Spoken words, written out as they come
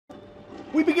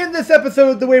We begin this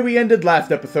episode the way we ended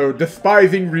last episode,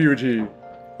 despising Ryuji.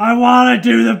 I want to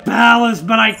do the palace,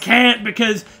 but I can't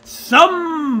because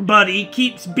somebody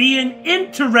keeps being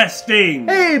interesting.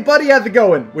 Hey, buddy, how's it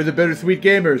going? We're the Bittersweet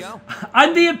Gamers.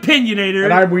 I'm the Opinionator.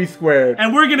 And I'm We Squared.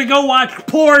 And we're going to go watch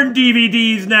porn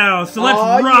DVDs now, so let's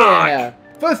rock. Yeah.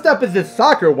 First up is this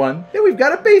soccer one. Then we've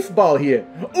got a baseball here.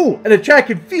 Ooh, and a track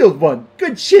and field one.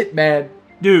 Good shit, man.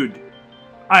 Dude,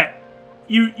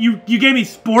 you gave me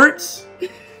sports?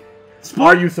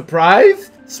 Are you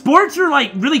surprised? Sports are,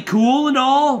 like, really cool and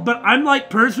all, but I'm, like,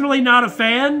 personally not a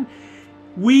fan.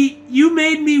 You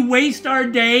made me waste our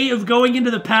day of going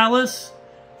into the palace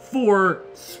for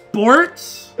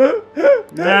sports?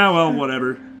 Well,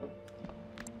 whatever.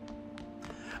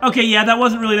 Okay, yeah, that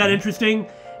wasn't really that interesting.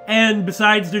 And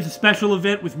besides, there's a special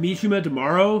event with Mishima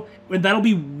tomorrow, and that'll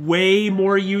be way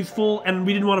more useful, and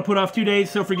we didn't want to put off 2 days,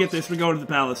 so forget this, we're going to the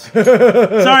palace.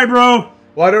 Sorry, bro.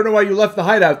 Well, I don't know why you left the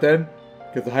hideout then.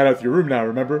 Because the hideout's your room now,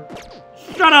 remember?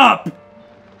 Shut up!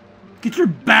 Get your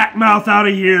back mouth out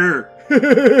of here!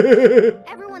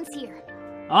 Everyone's here.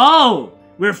 Oh,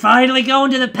 we're finally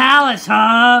going to the palace,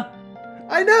 huh?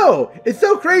 I know! It's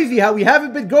so crazy how we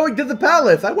haven't been going to the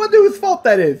palace. I wonder whose fault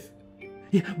that is.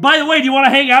 By the way, do you want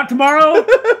to hang out tomorrow?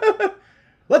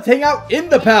 Let's hang out in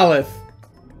the palace.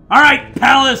 Alright,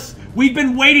 palace! We've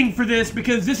been waiting for this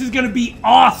because this is going to be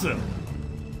awesome.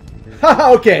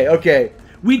 Okay.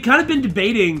 We'd kind of been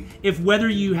debating if whether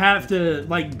you have to,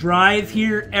 like, drive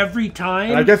here every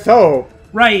time. I guess so.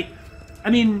 Right. I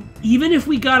mean, even if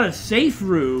we got a safe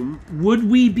room, would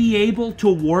we be able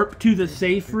to warp to the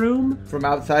safe room? From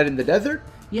outside in the desert?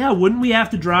 Yeah, wouldn't we have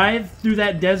to drive through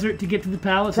that desert to get to the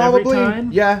palace Probably. Every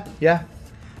time? Yeah.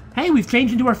 Hey, we've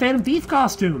changed into our Phantom Thief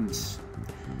costumes.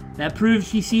 That proves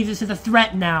she sees us as a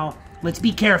threat now. Let's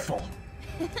be careful.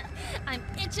 I'm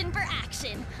itching for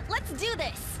action. Let's do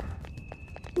this.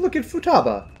 Look at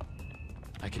Futaba.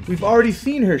 We've already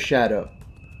seen her shadow.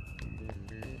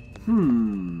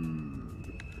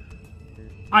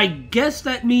 I guess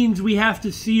that means we have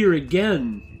to see her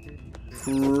again.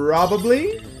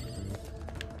 Probably?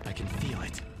 I can feel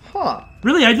it. Huh.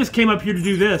 Really, I just came up here to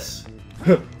do this.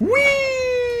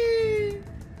 Whee!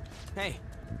 Hey.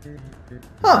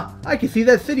 Huh, I can see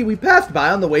that city we passed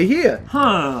by on the way here.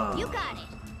 Huh. You got it.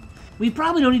 We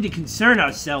probably don't need to concern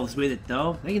ourselves with it,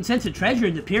 though. I can sense a treasure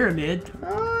in the pyramid.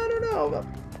 I don't know.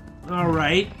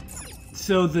 Alright.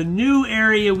 So the new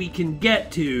area we can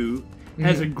get to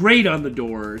has a grate on the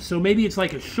door, so maybe it's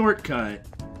like a shortcut.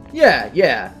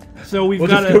 Yeah. So we'll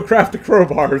just go craft a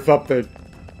crowbar or something.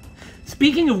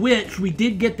 Speaking of which, we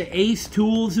did get the ace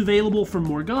tools available from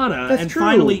Morgana. That's and true.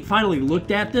 finally looked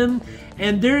at them.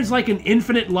 And there's like an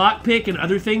infinite lockpick and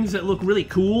other things that look really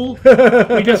cool.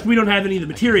 we don't have any of the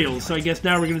materials, so I guess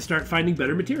now we're going to start finding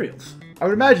better materials. I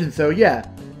would imagine so, yeah.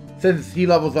 Since he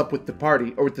levels up with the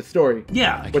party, or with the story.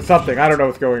 Yeah. With something, I don't know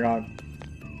what's going on.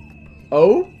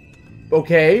 Oh?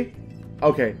 Okay.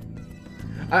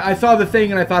 I saw the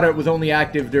thing and I thought it was only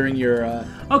active during your,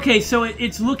 Okay, so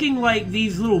it's looking like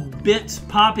these little bits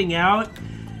popping out.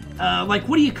 Like,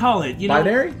 what do you call it? You know?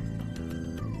 Binary?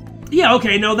 Yeah,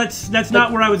 okay, no, that's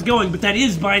not where I was going, but that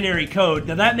is binary code.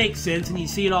 Now that makes sense, and you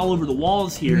see it all over the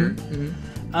walls here.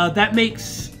 That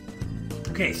makes...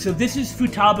 Okay, so this is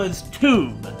Futaba's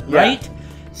tomb, right?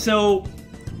 So,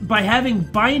 by having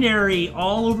binary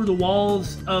all over the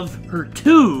walls of her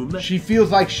tomb... She feels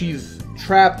like she's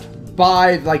trapped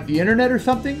by, like, the internet or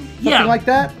something? Something like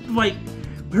that? Like,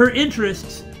 her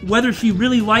interests... Whether she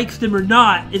really likes them or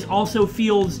not, it also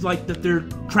feels like that they're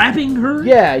trapping her.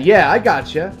 Yeah, I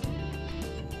gotcha.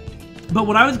 But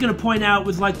what I was going to point out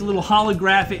was like the little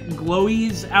holographic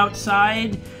glowies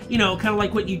outside. You know, kind of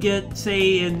like what you get,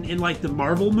 say, in like the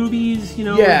Marvel movies, you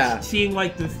know? Yeah. Seeing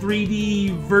like the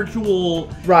 3D virtual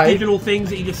digital things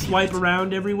that you just swipe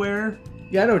around everywhere.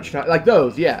 Yeah, I know what you're talking... Like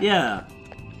those, yeah. Yeah.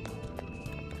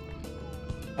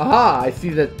 Aha, I see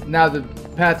that now the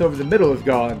path over the middle is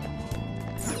gone.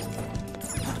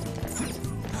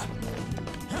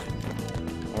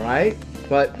 Alright,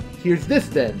 but here's this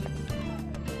then.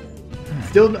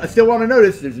 I still want to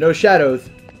notice there's no shadows.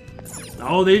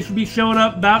 Oh, they should be showing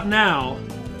up about now.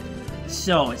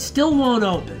 So, it still won't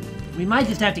open. We might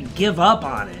just have to give up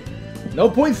on it. No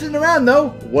point sitting around though.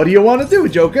 What do you want to do,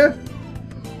 Joker?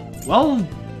 Well,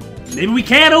 maybe we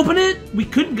can't open it? We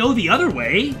couldn't go the other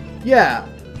way. Yeah.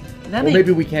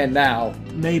 Maybe we can now.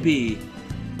 Maybe.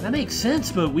 That makes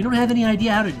sense, but we don't have any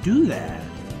idea how to do that.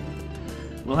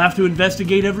 We'll have to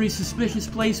investigate every suspicious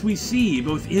place we see,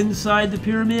 both inside the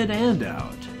pyramid and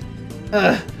out.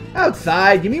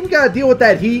 Outside? You mean we gotta deal with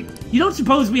that heat? You don't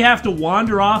suppose we have to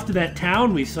wander off to that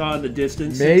town we saw in the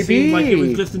distance? Maybe. It seemed like it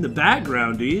was just in the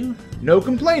background, do you? No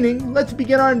complaining. Let's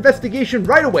begin our investigation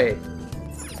right away.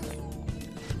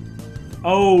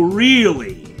 Oh,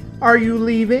 really? Are you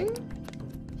leaving?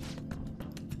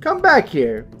 Come back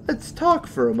here. Let's talk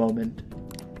for a moment.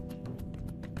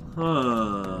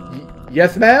 Huh.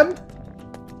 Yes, ma'am?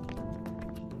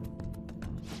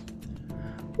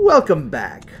 Welcome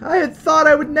back. I had thought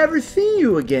I would never see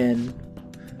you again.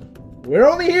 We're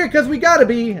only here because we gotta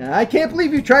be. I can't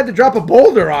believe you tried to drop a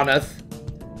boulder on us.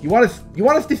 You want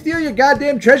us to steal your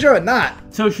goddamn treasure or not?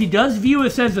 So she does view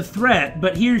us as a threat,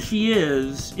 but here she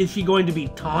is. Is she going to be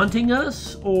taunting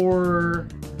us, or...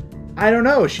 I don't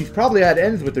know. She's probably at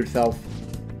ends with herself.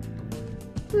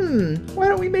 Why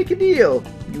don't we make a deal?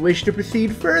 You wish to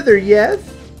proceed further, yes?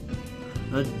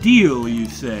 A deal, you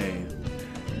say?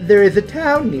 There is a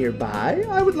town nearby.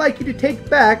 I would like you to take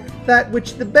back that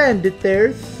which the bandit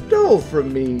there stole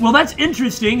from me. Well, that's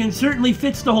interesting and certainly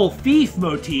fits the whole thief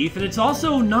motif, and it's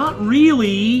also not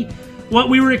really what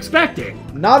we were expecting.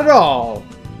 Not at all.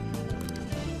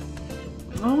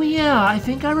 Oh yeah, I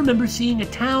think I remember seeing a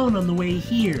town on the way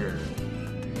here.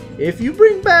 If you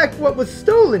bring back what was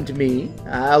stolen to me,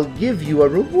 I'll give you a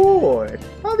reward.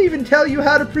 I'll even tell you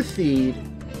how to proceed.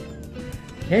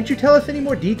 Can't you tell us any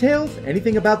more details?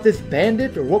 Anything about this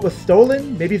bandit or what was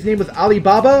stolen? Maybe his name was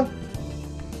Alibaba?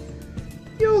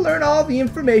 You'll learn all the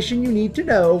information you need to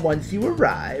know once you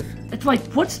arrive. It's like,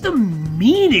 what's the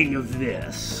meaning of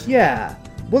this? Yeah,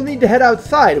 we'll need to head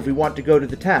outside if we want to go to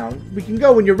the town. We can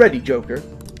go when you're ready, Joker.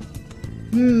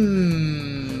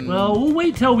 Well, we'll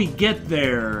wait till we get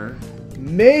there.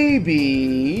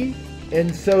 Maybe,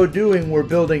 in so doing, we're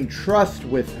building trust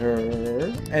with her,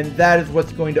 and that is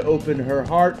what's going to open her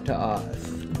heart to us.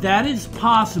 That is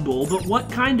possible, but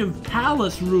what kind of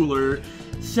palace ruler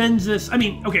sends us... I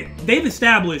mean, okay, they've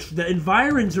established the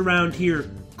environs around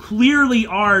here clearly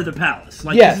are the palace.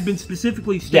 Like, Yes. this has been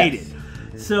specifically stated.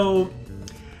 Yes. So,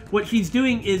 what she's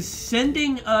doing is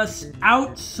sending us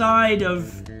outside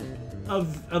of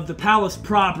the palace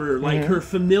proper, like her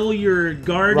familiar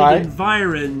guarded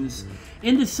environs,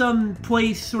 into some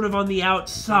place sort of on the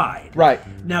outside. Right.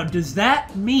 Now, does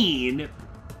that mean...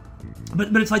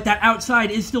 But it's like that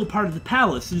outside is still part of the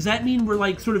palace. Does that mean we're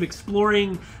like sort of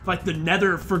exploring like the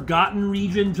nether forgotten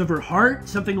regions of her heart?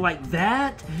 Something like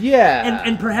that? Yeah.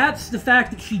 And perhaps the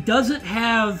fact that she doesn't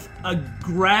have a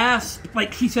grasp,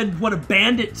 like she said, what a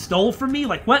bandit stole from me?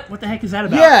 Like, what? What the heck is that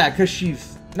about? Yeah, because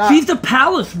she's not... She's the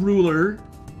palace ruler.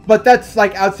 But that's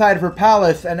like outside of her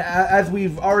palace, and as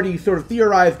we've already sort of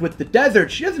theorized with the desert,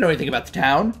 she doesn't know anything about the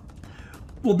town.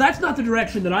 Well, that's not the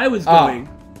direction that I was going.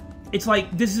 It's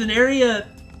like, this is an area...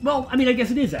 Well, I mean, I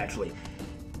guess it is, actually.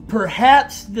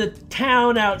 Perhaps the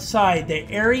town outside, the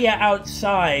area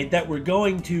outside that we're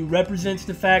going to represents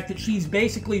the fact that she's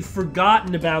basically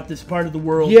forgotten about this part of the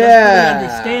world. Yeah. Doesn't really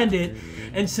understand it.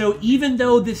 And so even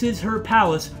though this is her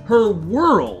palace, her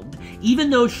world,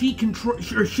 even though she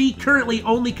currently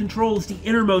only controls the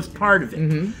innermost part of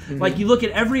it. Like, you look at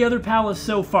every other palace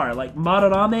so far, like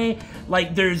Madarame,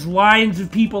 like, there's lines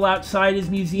of people outside his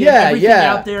museum. Yeah, Everything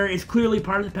yeah. out there is clearly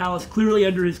part of the palace, clearly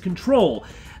under his control.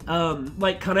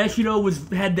 Like,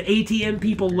 Kaneshiro had the ATM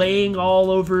people laying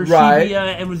all over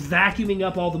Shibuya and was vacuuming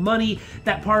up all the money.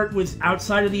 That part was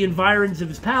outside of the environs of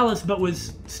his palace, but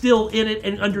was still in it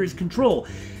and under his control.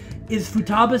 Is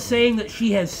Futaba saying that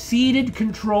she has ceded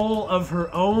control of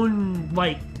her own,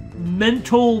 like,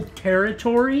 mental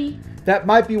territory? That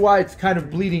might be why it's kind of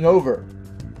bleeding over.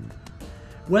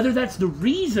 Whether that's the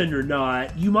reason or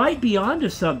not, you might be onto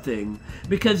something,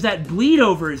 because that bleed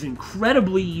over is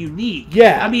incredibly unique.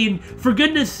 Yeah. I mean, for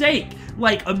goodness sake,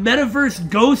 like a metaverse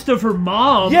ghost of her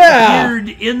mom Yeah. appeared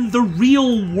in the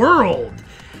real world.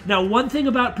 Now, one thing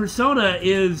about Persona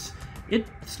is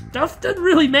stuff doesn't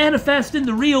really manifest in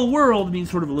the real world. I mean,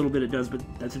 sort of a little bit it does, but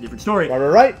that's a different story.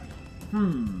 Right.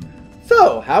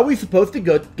 So, how are we supposed to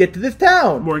get to this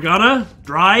town? Morgana,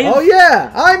 drive. Oh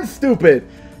yeah, I'm stupid.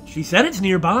 She said it's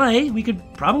nearby. We could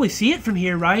probably see it from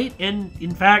here, right? And,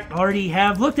 in fact, already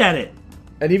have looked at it.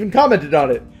 And even commented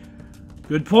on it.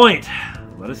 Good point.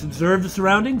 Let us observe the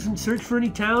surroundings and search for any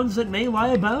towns that may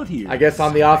lie about here. I guess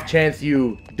on the off chance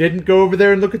you didn't go over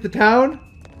there and look at the town?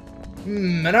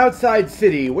 An outside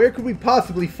city. Where could we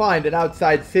possibly find an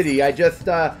outside city? I just,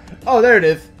 oh, there it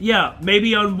is. Yeah,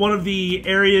 maybe on one of the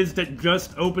areas that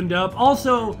just opened up.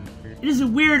 Also, it is a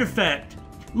weird effect,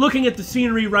 looking at the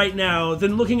scenery right now,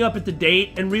 then looking up at the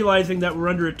date and realizing that we're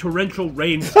under a torrential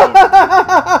rainstorm.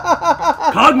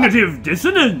 Cognitive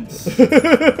dissonance!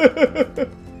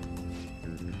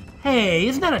 Hey,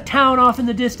 isn't that a town off in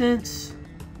the distance?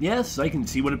 Yes, I can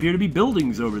see what appear to be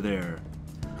buildings over there.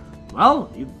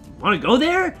 Well, you want to go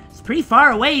there? It's pretty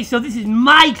far away, so this is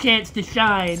my chance to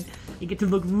shine. I get to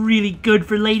look really good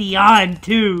for Lady On,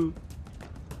 too.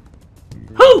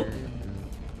 Whoo!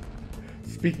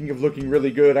 Speaking of looking really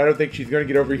good, I don't think she's going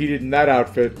to get overheated in that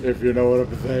outfit, if you know what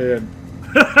I'm saying.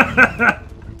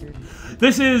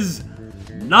 This is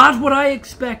not what I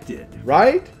expected.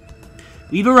 Right?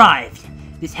 We've arrived.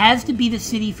 This has to be the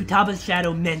city Futaba's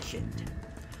shadow mentioned.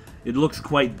 It looks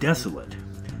quite desolate.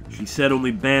 She said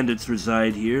only bandits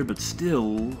reside here, but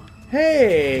still...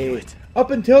 Hey! Up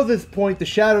until this point, the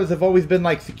shadows have always been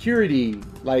like security,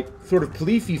 like sort of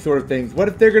policey sort of things. What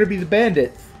if they're going to be the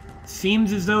bandits?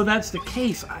 Seems as though that's the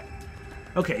case.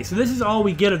 Okay, so this is all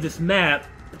we get of this map.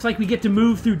 It's like we get to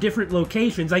move through different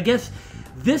locations. I guess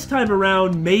this time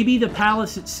around, maybe the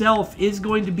palace itself is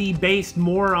going to be based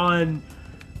more on,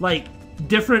 like,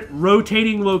 different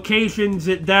rotating locations.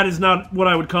 That is not what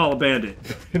I would call a bandit.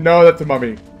 No, that's a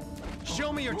mummy.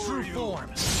 Show me your true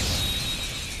form.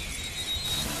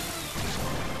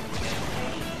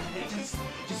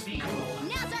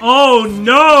 Oh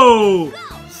no!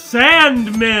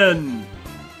 Sandmen!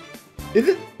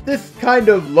 Isn't this kind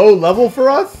of low level for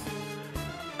us?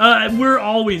 We're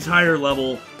always higher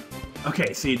level.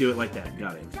 Okay, so you do it like that.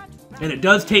 Got it. And it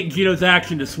does take Gino's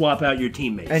action to swap out your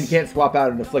teammates. And you can't swap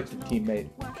out an afflicted teammate.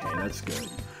 Okay, that's good.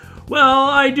 Well,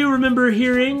 I do remember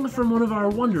hearing from one of our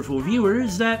wonderful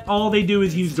viewers that all they do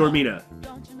is use Dormina.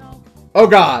 Oh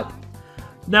god!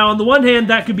 Now, on the one hand,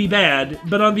 that could be bad,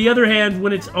 but on the other hand,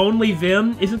 when it's only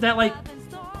Vim, isn't that like...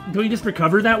 Do we just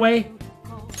recover that way?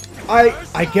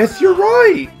 I guess you're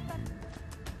right!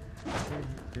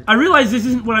 I realize this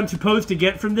isn't what I'm supposed to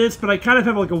get from this, but I kind of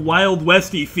have like a Wild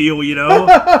Westy feel, you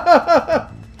know?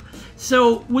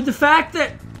 So, with the fact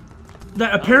that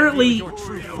apparently,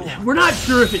 we're not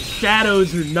sure if it's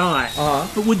shadows or not,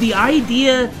 but with the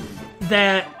idea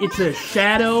that it's a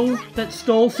shadow that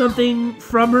stole something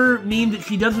from her mean that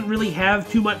she doesn't really have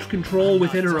too much control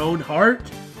within her own heart?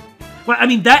 Well, I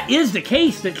mean, that is the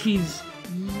case, that she's...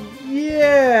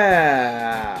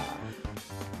 Yeah.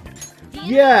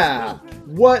 Yeah.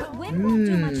 What?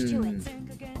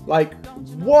 Like,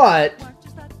 what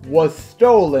was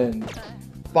stolen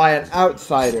by an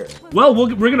outsider? Well,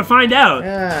 we're gonna find out.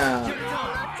 Yeah.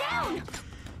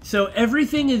 So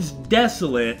everything is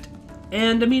desolate,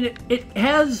 and I mean, it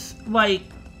has like...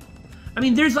 I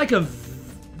mean, there's like a...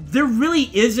 There really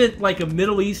isn't like a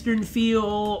Middle Eastern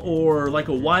feel or like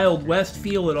a Wild West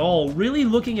feel at all. Really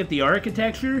looking at the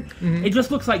architecture, it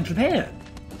just looks like Japan.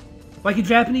 Like a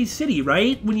Japanese city,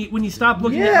 right? When you stop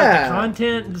looking at like, the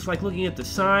content and just like looking at the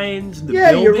signs and the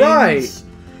buildings. You're right.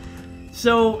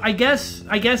 So I guess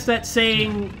that's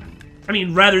saying, I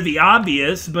mean, rather the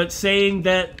obvious, but saying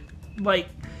that like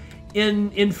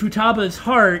in Futaba's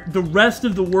heart, the rest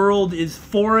of the world is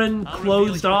foreign,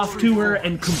 closed off to her,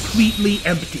 and completely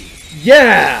empty.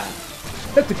 Yeah!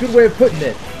 That's a good way of putting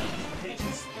it.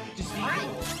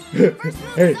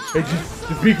 hey,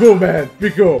 just be cool, man. Be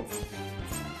cool.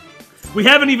 We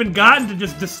haven't even gotten to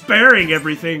just despairing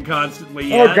everything constantly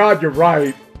yet. Oh god, you're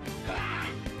right.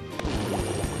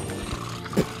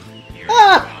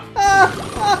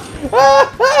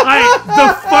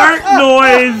 The fart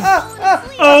noise!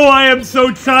 Oh, I am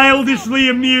so childishly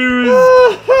amused!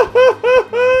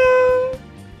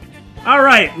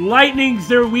 Alright, lightning's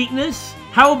their weakness.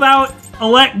 How about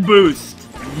Elect Boost?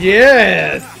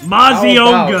 Yes!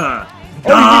 Mazionga!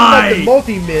 Die! Oh,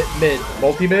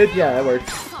 multi-mid? Yeah, that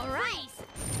works.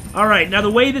 Alright, now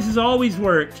the way this has always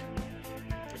worked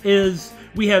is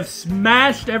we have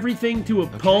smashed everything to a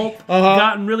pulp,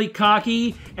 gotten really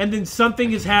cocky, and then something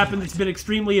has happened that's been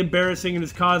extremely embarrassing and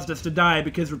has caused us to die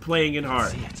because we're playing in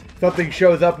hard. Something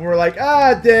shows up and we're like,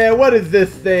 damn, what is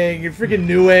this thing? Freaking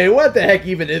Nue, what the heck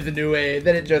even is a Nue? And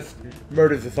then it just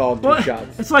murders us all in 2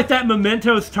 shots. It's like that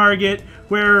Memento's target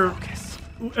where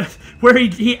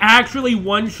he actually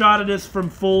one-shotted us from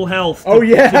full health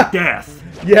to death.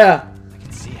 Yeah. I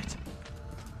can see it.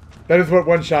 That is what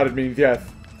one-shotted means, yes.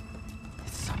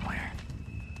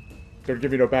 Don't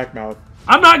give me no back mouth.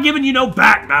 I'm not giving you no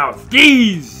back mouth.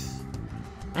 Jeez!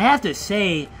 I have to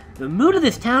say, the mood of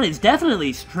this town is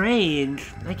definitely strange.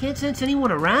 I can't sense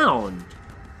anyone around.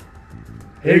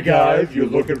 Hey guys, you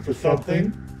looking for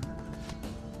something?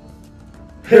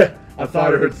 I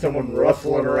thought I heard someone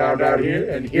rustling around out here,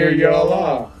 and here y'all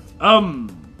are.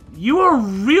 You are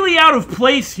really out of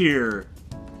place here.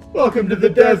 Welcome to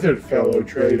the desert, fellow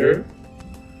trader.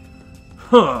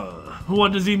 Huh.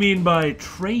 What does he mean by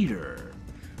traitor?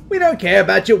 We don't care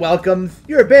about your welcomes.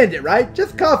 You're a bandit, right?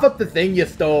 Just cough up the thing you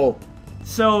stole.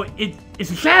 So,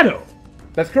 it's a shadow.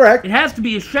 That's correct. It has to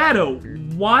be a shadow.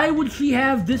 why would she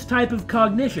have this type of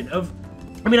cognition?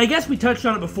 I mean, I guess we touched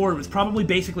on it before. It was probably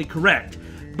basically correct.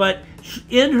 But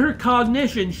in her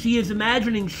cognition, she is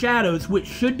imagining shadows which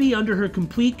should be under her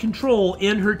complete control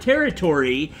in her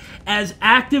territory as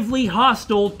actively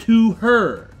hostile to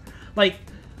her. Like,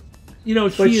 you know,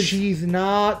 she's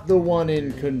not the one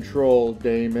in control,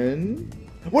 Damon.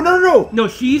 Well, no. No,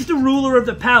 she's the ruler of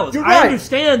the palace. You're right. I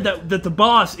understand that the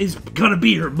boss is gonna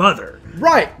be her mother.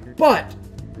 Right, but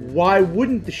why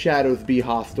wouldn't the shadows be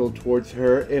hostile towards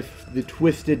her if the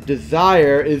twisted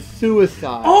desire is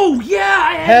suicide? Oh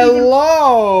yeah!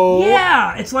 Hello!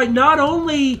 Yeah, it's like not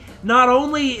only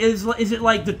is it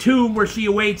like the tomb where she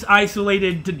awaits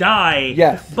isolated to die.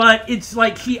 Yes. But it's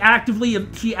like she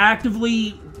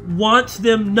actively wants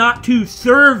them not to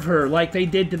serve her like they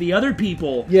did to the other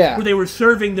people. Yeah. Where they were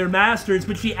serving their masters,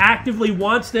 but she actively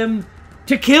wants them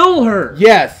to kill her.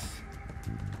 Yes.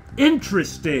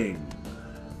 Interesting.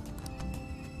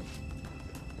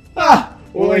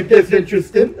 Well, ain't this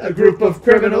interesting? A group of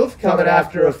criminals coming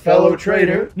after a fellow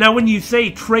traitor. Now, when you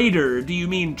say traitor, do you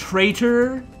mean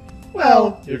traitor?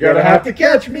 Well, you're gonna have to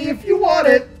catch me if you want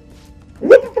it.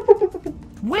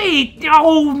 Wait,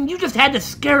 oh, you just had to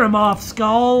scare him off,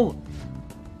 Skull.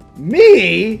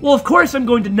 Me? Well, of course I'm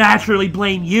going to naturally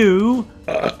blame you.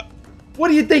 What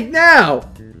do you think now?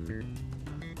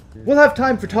 We'll have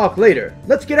time for talk later.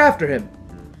 Let's get after him.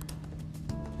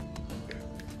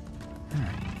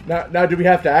 Now, do we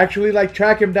have to actually, like,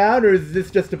 track him down, or is this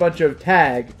just a bunch of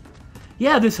tag?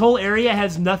 Yeah, this whole area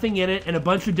has nothing in it and a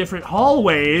bunch of different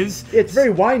hallways. It's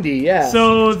very windy, yeah.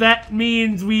 So that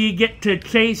means we get to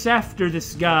chase after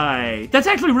this guy. That's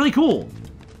actually really cool.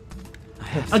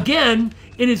 Again,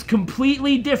 it is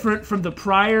completely different from the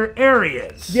prior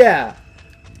areas. Yeah.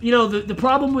 You know, the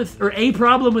problem with, or a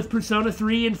problem with Persona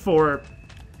 3 and 4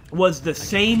 was the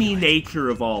samey nature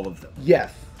of all of them.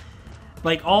 Yes.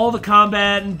 Like, all the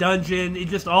combat and dungeon, it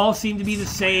just all seemed to be the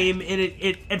same, and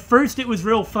it at first it was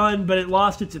real fun, but it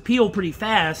lost its appeal pretty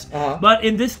fast. But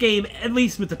in this game, at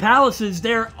least with the palaces,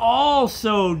 they're all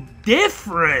so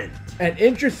different. And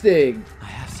interesting. I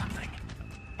have something.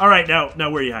 Alright, now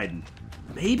where are you hiding?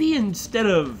 Maybe instead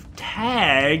of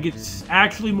tag, it's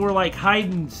actually more like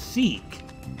hide and seek.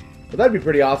 Well, that'd be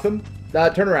pretty awesome.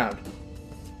 Turn around.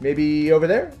 Maybe over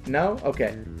there? No?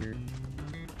 Okay.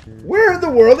 Where in the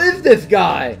world is this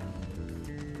guy?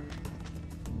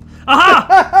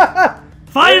 Aha!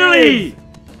 Finally!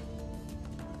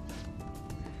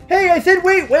 Hey, I said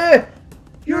wait, where?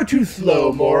 You're too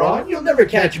slow, moron. You'll never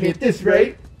catch me at this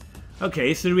rate.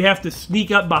 Okay, so do we have to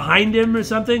sneak up behind him or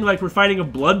something, like we're fighting a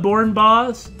Bloodborne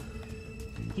boss?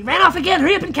 He ran off again!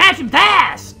 Hurry up and catch him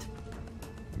fast!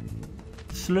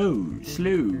 Slow.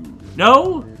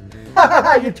 No?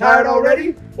 You're tired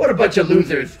already? What a bunch of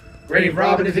losers. Grave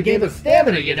robbing is a game of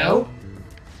stamina, you know.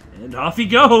 And off he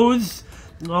goes.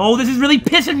 Oh, this is really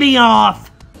pissing me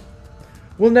off.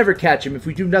 We'll never catch him if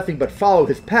we do nothing but follow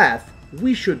his path.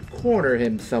 We should corner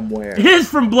him somewhere. It is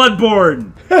from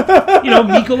Bloodborne. You know,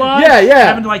 Nikolai? Yeah.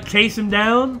 Having to, like, chase him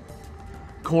down?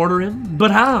 Corner him?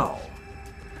 But how?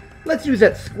 Let's use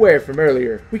that square from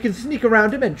earlier. We can sneak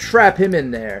around him and trap him in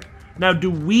there. Now,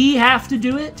 do we have to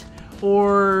do it?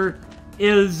 Or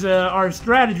is our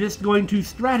strategist going to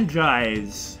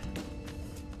strategize?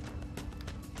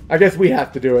 I guess we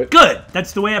have to do it. Good!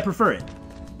 That's the way I prefer it.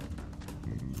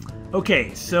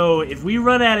 Okay, so if we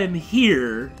run at him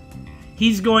here,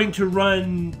 he's going to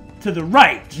run to the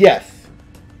right. Yes.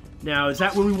 Now, is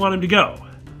that where we want him to go?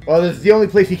 Well, this is the only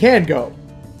place he can go.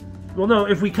 Well, no,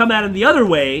 if we come at him the other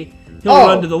way, he'll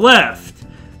run to the left.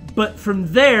 But from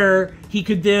there, he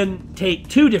could then take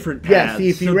two different paths. Yeah, see,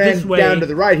 if he ran down to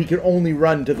the right, he could only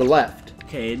run to the left.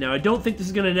 Okay, now I don't think this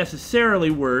is going to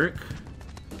necessarily work.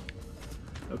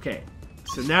 Okay,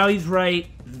 so now he's right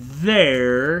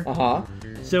there. Uh-huh.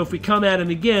 So if we come at him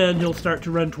again, he'll start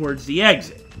to run towards the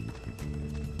exit.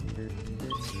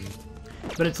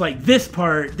 But it's like this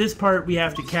part we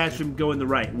have to catch him going the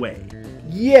right way.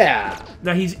 Yeah.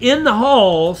 Now he's in the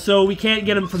hall, so we can't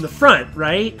get him from the front,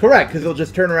 right? Correct, because he'll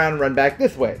just turn around and run back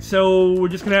this way. So we're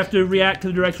just going to have to react to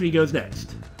the direction he goes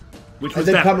next. Which was and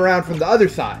then that come way. around from the other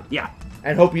side. Yeah.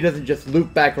 And hope he doesn't just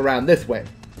loop back around this way.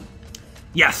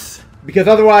 Yes. Because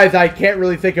otherwise I can't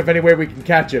really think of any way we can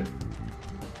catch him.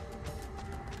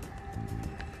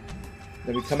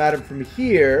 Then we come at him from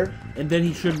here. And then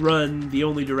he should run the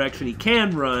only direction he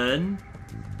can run.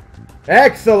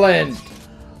 Excellent!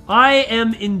 I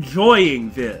am enjoying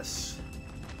this.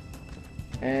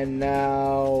 And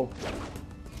now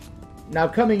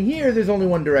coming here, there's only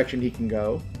one direction he can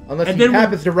go. Unless he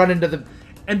happens to run into the...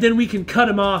 And then we can cut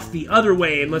him off the other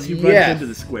way unless he runs into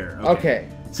the square. Okay.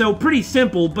 So pretty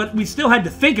simple, but we still had to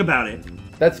think about it.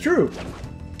 That's true.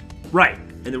 Right.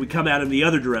 And then we come out in the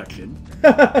other direction.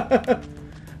 I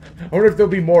wonder if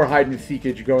there'll be more hide and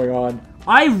seekage going on.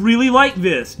 I really like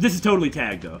this. This is totally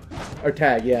tag, though. Or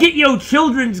tag, yeah. Get yo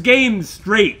children's games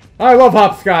straight. I love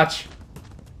hopscotch.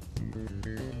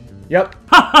 Yep.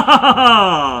 Ha ha ha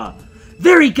ha!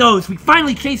 There he goes. We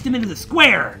finally chased him into the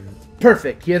square.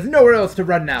 Perfect. He has nowhere else to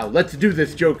run now. Let's do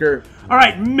this, Joker. All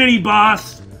right,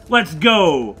 mini-boss. Let's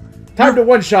go. Time to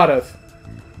one-shot us.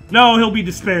 No, he'll be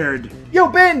despaired. Yo,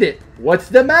 Bandit. What's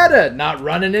the matter? Not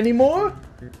running anymore?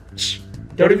 Shh.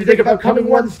 Don't even think about coming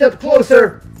one step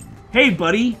closer. Hey,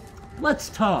 buddy. Let's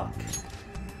talk.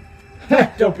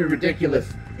 Don't be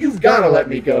ridiculous. You've got to let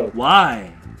me go.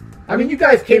 Why? I mean, you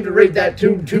guys came to raid that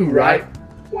tomb too, right?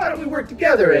 Why don't we work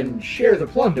together and share the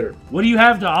plunder? What do you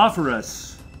have to offer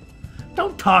us?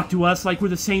 Don't talk to us like we're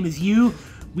the same as you.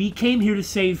 We came here to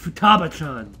save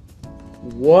Futaba-chan.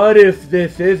 What if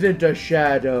this isn't a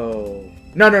shadow?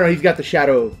 No, he's got the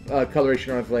shadow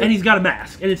coloration on his leg. And he's got a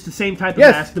mask, and it's the same type of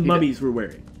Yes, mask the mummies were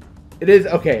wearing. It is?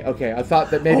 Okay. I thought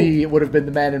that maybe it would have been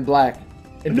the man in black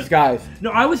in disguise.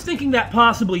 No, I was thinking that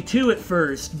possibly too at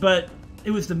first, but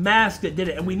it was the mask that did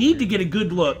it, and we need to get a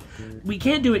good look. We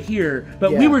can't do it here,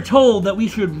 but we Yeah. were told that we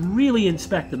should really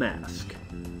inspect the mask.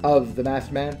 Of the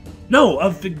masked man? No,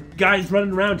 of the guys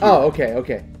running around here. Oh,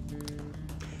 okay.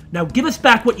 Now give us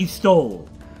back what you stole.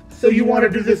 So you want to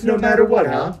do this no matter what,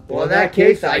 huh? Well, in that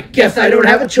case, I guess I don't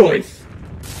have a choice.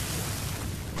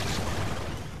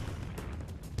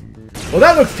 Well,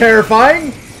 that looks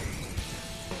terrifying.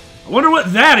 I wonder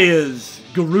what that is.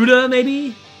 Garuda,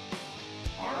 maybe?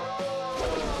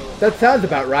 That sounds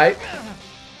about right.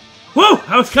 Whoa!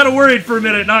 I was kind of worried for a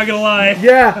minute, not gonna lie.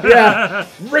 Yeah.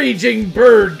 Raging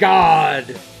bird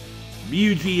god.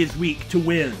 Ryuji is weak to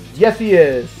wind. Yes, he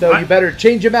is. So you better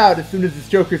change him out as soon as it's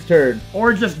Joker's turn.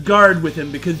 Or just guard with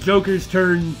him, because Joker's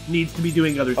turn needs to be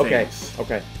doing other Okay. things.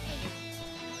 Okay.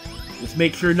 Let's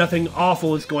make sure nothing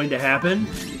awful is going to happen.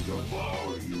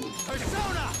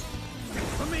 Persona!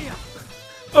 Mamiya!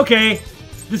 Okay.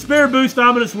 Despair boost,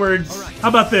 ominous words. All right. How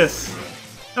about this?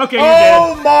 Okay, you're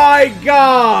Oh dead. my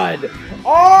god!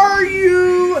 Are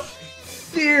you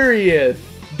serious?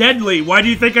 Deadly. Why do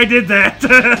you think I did that?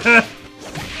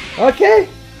 Okay,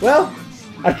 well,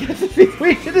 I guess if he's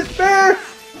weak to despair,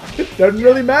 it doesn't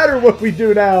really matter what we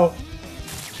do now.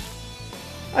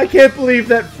 I can't believe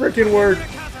that frickin' worked.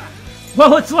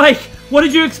 Well, it's like, what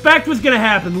did you expect was going to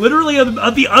happen? Literally,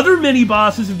 the other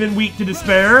mini-bosses have been weak to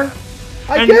despair.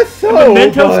 I guess so, and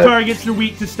Memento's but... targets are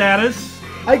weak to status.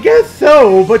 I guess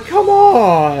so, but come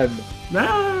on!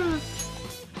 Nah.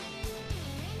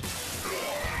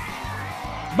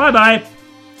 Bye-bye.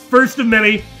 First of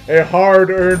many. A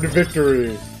hard-earned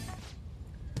victory.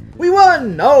 We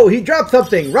won! Oh, he dropped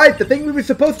something, right? The thing we were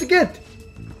supposed to get.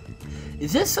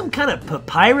 Is this some kind of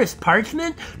papyrus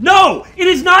parchment? No! It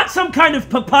is not some kind of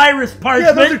papyrus Yeah,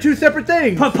 parchment! those are two separate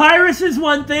things. Papyrus is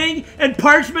one thing, and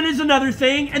parchment is another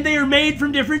thing, and they are made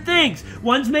from different things.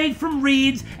 One's made from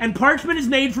reeds, and parchment is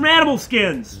made from animal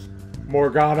skins.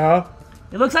 Morgana.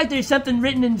 It looks like there's something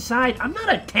written inside. I'm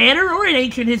not a tanner or an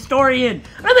ancient historian.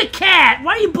 I'm a cat!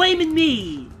 Why are you blaming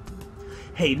me?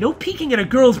 Hey, no peeking at a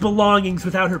girl's belongings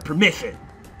without her permission.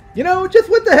 You know, just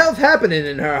what the hell's happening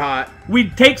in her heart?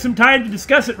 We'd take some time to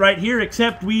discuss it right here,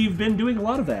 except we've been doing a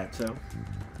lot of that, so...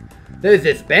 There's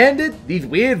this bandit, these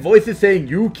weird voices saying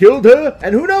you killed her,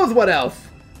 and who knows what else.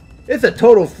 It's a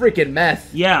total freaking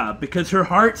mess. Yeah, because her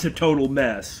heart's a total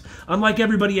mess. Unlike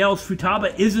everybody else,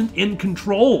 Futaba isn't in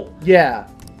control. Yeah.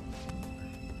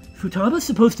 Futaba's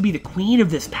supposed to be the queen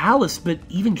of this palace, but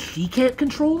even she can't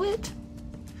control it?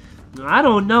 I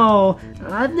don't know.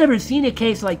 I've never seen a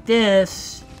case like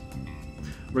this.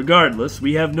 Regardless,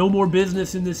 we have no more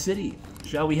business in this city.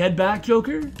 Shall we head back,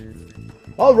 Joker?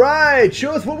 Alright,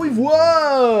 show us what we've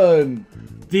won!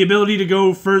 The ability to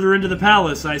go further into the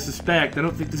palace, I suspect. I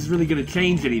don't think this is really going to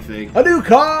change anything. A new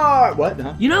car! What?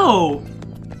 Huh? You know,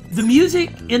 the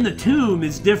music in the tomb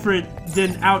is different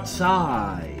than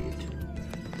outside.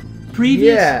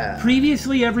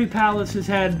 Previously, every palace has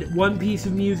had one piece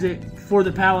of music for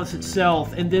the palace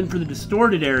itself, and then for the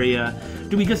distorted area.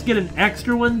 Do we just get an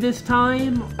extra one this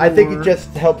time? I think it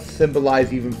just helps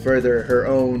symbolize even further her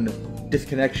own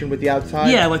disconnection with the outside.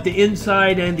 Yeah, like the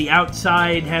inside and the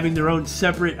outside having their own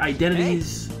separate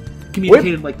identities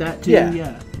communicated like that too.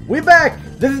 Yeah. We're back!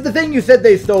 This is the thing you said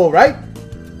they stole, right?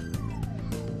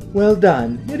 Well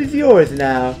done. It is yours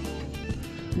now.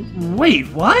 Wait,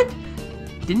 what?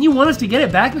 Didn't you want us to get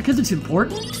it back because it's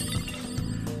important?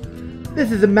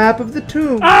 This is a map of the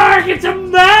tomb. Arrgh, it's a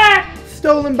map!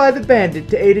 Stolen by the bandit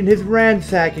to aid in his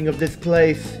ransacking of this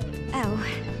place. Oh,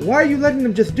 Why are you letting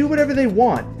them just do whatever they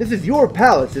want? This is your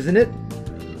palace, isn't it?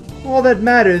 All that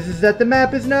matters is that the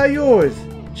map is now yours.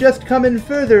 Just come in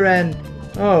further and...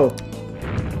 Oh.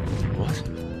 What?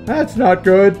 That's not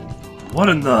good. What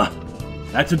in the...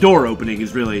 That's a door opening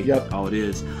is really all it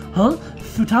is. Huh?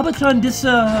 Futaba-chan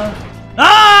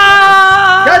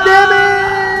Ah! God damn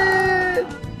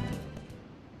it!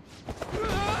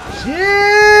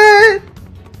 Shit!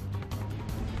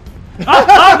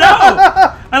 Oh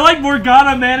no! I like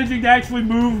Morgana managing to actually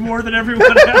move more than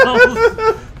everyone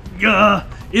else.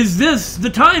 Is this the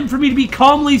time for me to be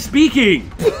calmly speaking?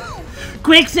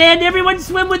 Quicksand, everyone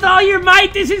swim with all your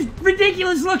might. This is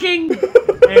ridiculous looking.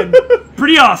 And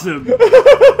pretty awesome.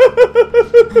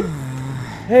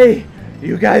 Hey,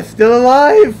 you guys still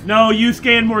alive? No,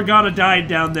 Yusuke and Morgana died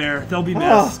down there. They'll be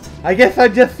missed. I guess I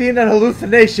just seen an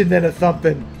hallucination then or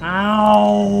something.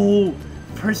 Ow!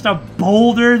 First a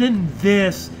boulder, then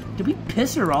this. Did we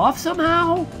piss her off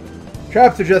somehow?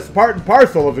 Traps are just part and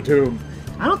parcel of a tomb.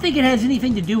 I don't think it has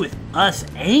anything to do with us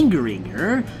angering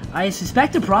her. I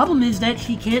suspect the problem is that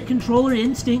she can't control her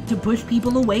instinct to push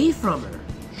people away from her.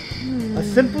 A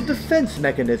simple defense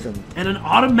mechanism. And an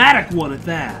automatic one at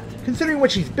that. Considering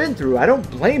what she's been through, I don't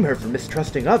blame her for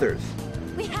mistrusting others.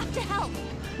 We have to help.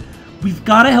 We've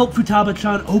got to help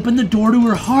Futaba-chan open the door to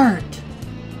her heart.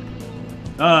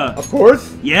 Of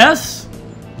course. Yes?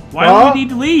 Why do we need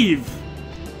to leave?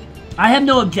 I have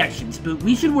no objections, but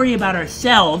we should worry about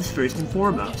ourselves first and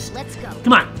foremost. Okay, let's go.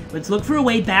 Come on, let's look for a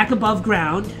way back above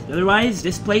ground. Otherwise,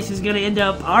 this place is going to end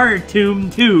up our tomb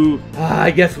too.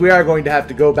 I guess we are going to have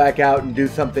to go back out and do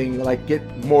something like get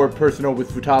more personal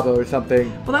with Futaba or something.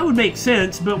 Well, that would make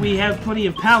sense, but we have plenty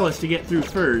of palace to get through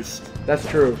first. That's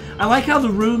true. I like how the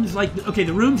rooms,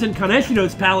 the rooms in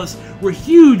Kaneshino's palace were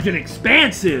huge and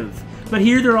expansive, but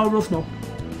here they're all real small.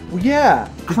 Well, yeah.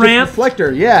 Cramped.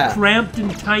 Reflector, yeah. Cramped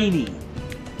and tiny.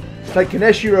 It's like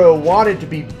Kaneshiro wanted to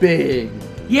be big.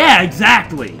 Yeah,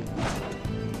 exactly.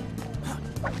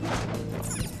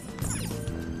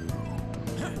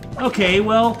 Okay,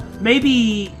 well,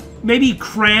 maybe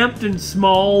cramped and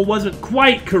small wasn't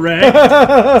quite correct.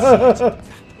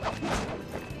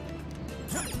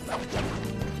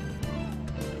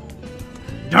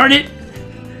 Darn it!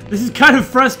 This is kind of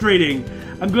frustrating.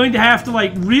 I'm going to have to,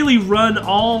 really run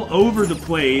all over the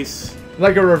place.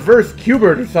 Like a reverse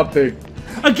Cubert or something.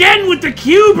 Again with the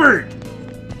Cubert!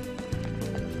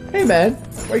 Hey, man.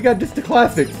 Why you got diss the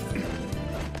classics?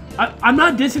 I'm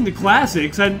not dissing the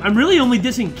classics. I'm really only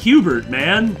dissing Cubert,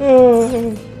 man.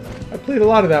 I played a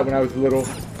lot of that when I was little.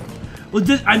 Well,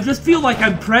 I just feel like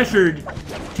I'm pressured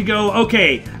to go,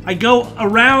 okay, I go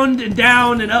around and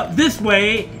down and up this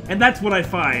way, and that's what I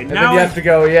find. And then you have to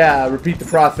go, repeat the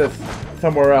process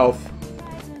somewhere else.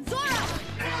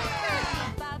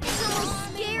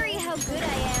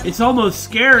 It's almost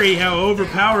scary how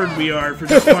overpowered we are for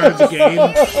this part of the game.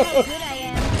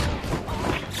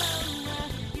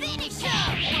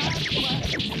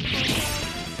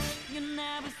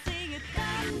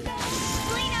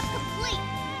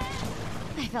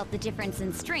 I felt the difference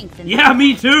in strength. Yeah,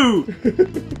 me too.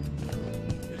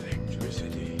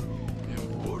 Electricity,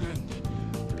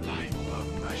 important life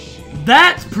of machine.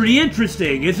 That's pretty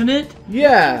interesting, isn't it?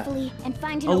 Yeah. And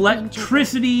find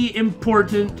Electricity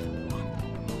important.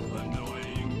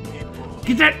 Annoying people.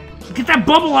 Get that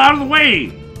bubble out of the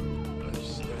way. I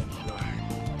stand guard.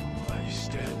 I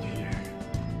stand here.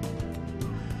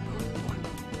 No one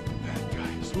bad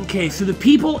guys. Okay, so the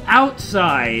people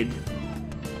outside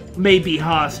may be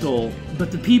hostile,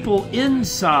 but the people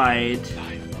inside...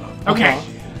 Okay.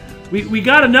 We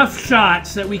got enough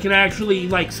shots that we can actually,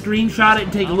 screenshot it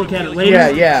and take a look at it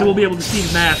later. Yeah. So we'll be able to see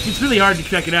the mask. It's really hard to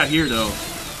check it out here, though.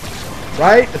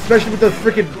 Right? Especially with those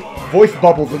freaking voice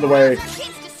bubbles in the way.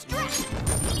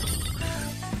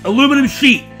 Aluminum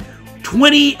sheet.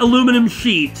 20 aluminum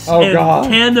sheets. Oh, God.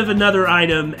 10 of another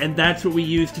item, and that's what we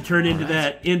use to turn into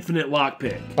that infinite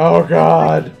lockpick. Oh,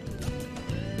 God.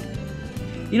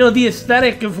 You know, the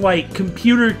aesthetic of,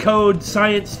 computer code,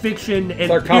 science fiction, and...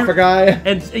 Sarcophagi?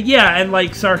 And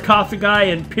sarcophagi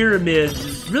and pyramids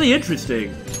is really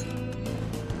interesting.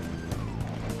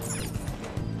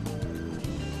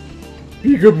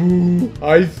 Peekaboo,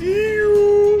 I see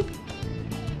you.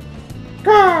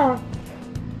 Gah.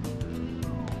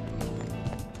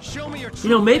 Show me your You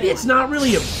know, maybe it's not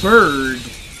really a bird.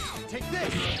 Take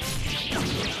this.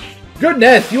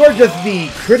 Goodness, you are just the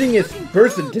crittingest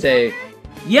person today.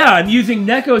 Yeah, I'm using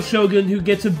Neko Shogun, who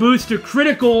gets a boost to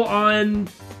critical on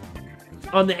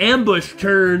the ambush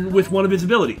turn with one of his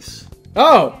abilities.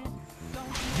 Oh.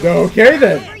 Okay,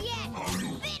 then.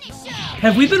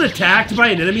 Have we been attacked by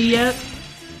an enemy yet?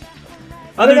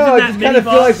 I don't know, I just kind of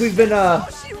feel like we've been,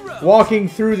 walking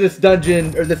through this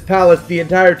dungeon, or this palace, the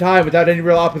entire time without any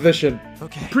real opposition.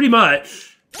 Okay. Pretty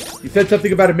much. You said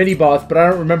something about a mini-boss, but I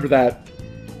don't remember that.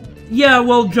 Yeah,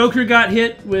 well, Joker got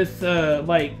hit with,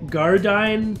 like,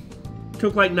 Gardyne.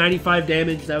 Took, like, 95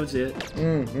 damage. That was it.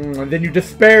 And then you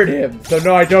despaired him, so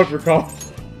no, I don't recall.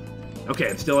 Okay,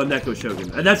 I'm still on Neko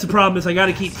Shogun. And that's the problem, is I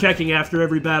gotta keep checking after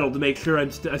every battle to make sure I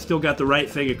still got the right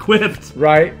thing equipped.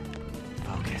 Right.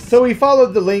 Focus. So we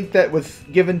followed the link that was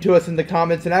given to us in the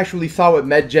comments and actually saw what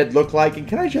Medjed looked like. And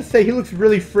can I just say, he looks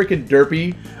really freaking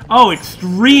derpy. Oh,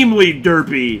 extremely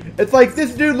derpy. It's like,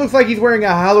 this dude looks like he's wearing a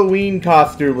Halloween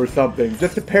costume or something.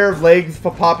 Just a pair of legs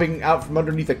popping out from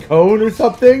underneath a cone or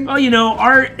something. Well, you know,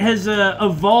 art has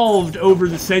evolved over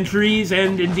the centuries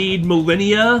and indeed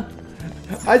millennia.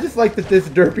 I just like that this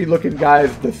derpy looking guy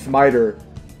is the Smiter.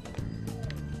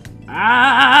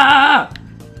 Ah!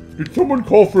 Did someone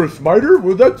call for a Smiter?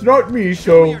 Well, that's not me,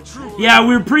 so... Yeah,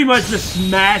 we're pretty much just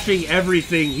smashing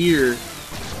everything here.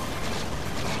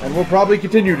 And we'll probably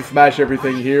continue to smash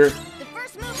everything here. The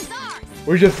first move is ours.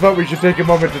 We just thought we should take a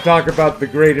moment to talk about the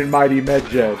great and mighty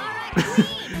Medjed.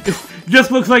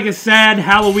 Just looks like a sad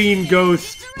Halloween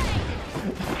ghost.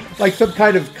 Like some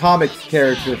kind of comics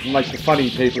character from like the funny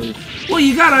papers. Well,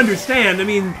 you gotta understand, I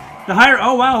mean, the higher...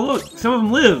 Oh, wow, look, some of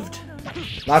them lived.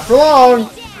 Not for long!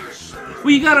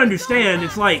 Well, you gotta understand,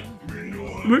 it's like...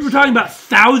 We're talking about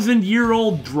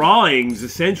 1,000-year-old drawings,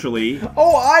 essentially.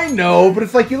 Oh, I know, but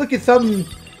it's like you look at some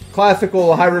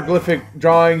classical hieroglyphic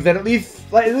drawings, and at least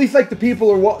like the people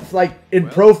are like in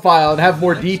profile and have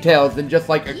more details than just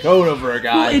like a cone over a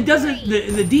guy. Well, it doesn't.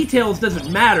 The details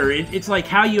doesn't matter. It's like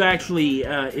how you actually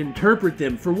interpret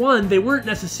them. For one, they weren't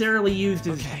necessarily used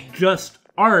as just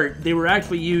art. They were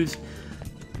actually used,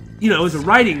 you know, as a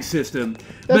writing system.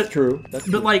 That's true. That's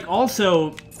true. But like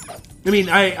also, I mean,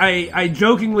 I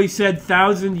jokingly said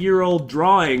 1,000-year-old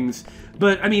drawings.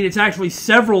 But, I mean, it's actually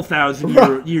several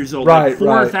thousand years old. Right,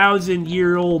 like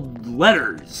 4,000-year-old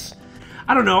letters.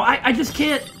 I don't know. I just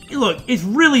can't... Look, it's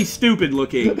really stupid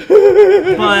looking.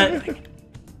 But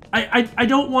I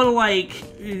don't want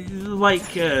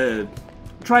to,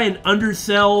 try and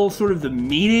undersell sort of the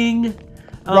meaning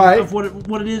of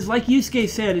what it is. Like Yusuke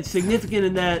said, it's significant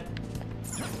in that...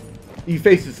 He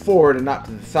faces forward and not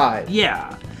to the side.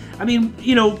 Yeah. I mean,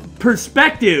 you know,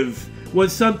 perspective...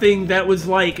 was something that was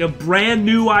like a brand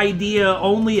new idea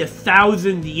only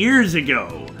 1,000 years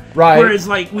ago. Right. Whereas,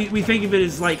 like, we think of it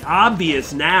as, like,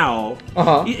 obvious now.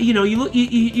 Uh-huh. You know,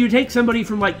 you take somebody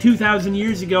from, like, 2,000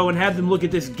 years ago and have them look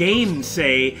at this game,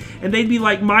 say, and they'd be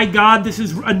like, my God, this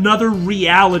is another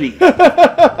reality.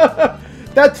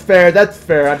 That's fair, that's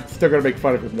fair. I'm still gonna make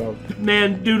fun of him, though.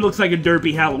 Man, dude looks like a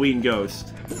derpy Halloween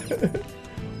ghost.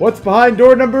 What's behind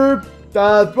door number... wait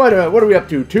a minute, what are we up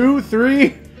to? 2,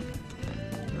 3?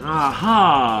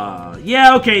 Aha.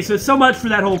 Yeah, okay, so much for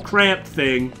that whole cramped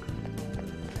thing.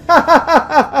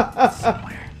 I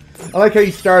like how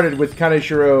you started with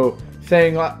Kaneshiro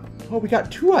saying, oh, we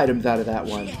got 2 items out of that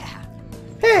one. Yeah.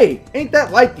 Hey, ain't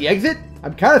that like the exit?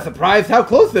 I'm kind of surprised how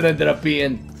close it ended up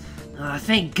being.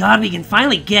 Thank God we can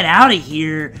finally get out of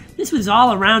here. This was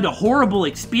all around a horrible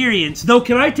experience. Though,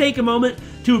 can I take a moment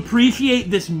to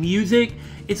appreciate this music?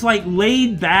 It's like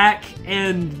laid back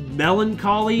and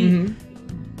melancholy. Mm-hmm.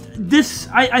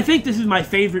 I think this is my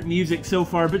favorite music so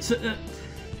far, but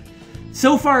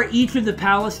so far each of the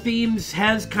palace themes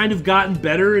has kind of gotten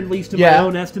better, at least in my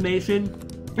own estimation.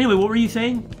 Anyway, what were you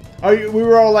saying? We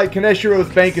were all like, Kaneshiro's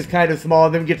bank is kind of small,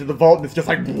 and then we get to the vault and it's just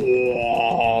like...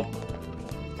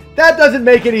 That doesn't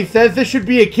make any sense, this should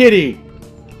be a kitty.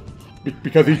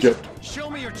 Because Egypt.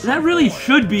 That really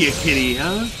should be a kitty,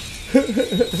 huh?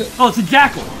 Oh, it's a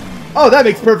jackal. Oh, that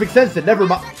makes perfect sense then, never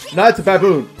mind. No, it's a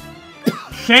baboon.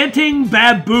 Chanting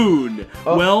baboon.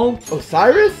 Well,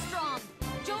 Osiris?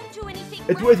 Don't do anything.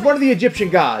 It's one of the Egyptian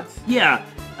gods. Yeah.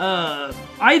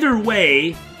 Either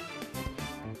way,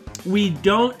 we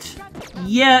don't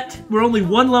yet. We're only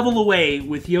one level away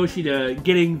with Yoshida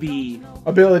getting the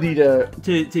ability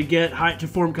to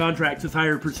form contracts with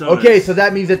higher personas. Okay, so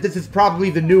that means that this is probably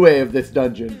the new way of this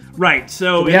dungeon. Right.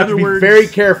 So we in have other to be words, very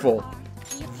careful.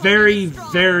 Very,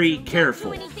 very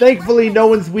careful. Thankfully, no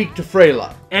one's weak to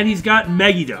Freyla. And he's got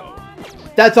Megiddo.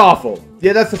 That's awful.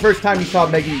 Yeah, that's the first time you saw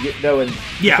Megiddo in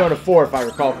Persona 4, if I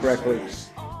recall correctly.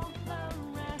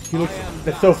 He looks...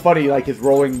 It's so funny, like his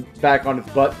rolling back on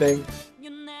his butt thing.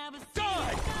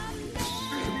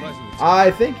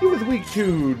 I think he was weak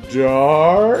to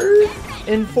Dart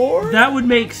in 4? That would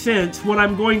make sense. What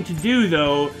I'm going to do,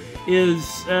 though, is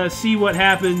see what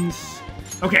happens...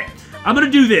 Okay, I'm going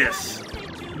to do this.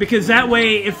 Because that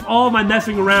way, if all my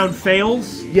messing around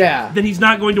fails, then he's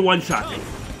not going to one-shot me.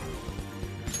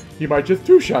 He might just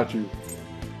two-shot you.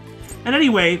 And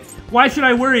anyway, why should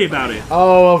I worry about it?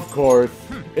 Oh, of course.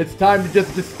 It's time to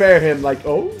just despair him like,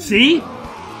 oh? See?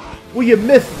 Well, you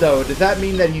missed, though. Does that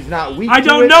mean that he's not weak I to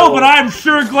don't it, know, or... but I'm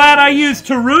sure glad I used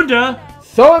Tarunda.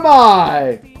 So am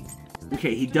I!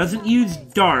 Okay, he doesn't use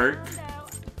Dark,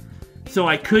 so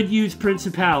I could use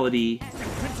Principality.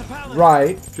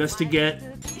 Right. Just to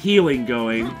get healing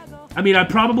going. I mean, I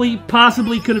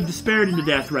possibly could have despaired him to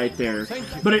death right there.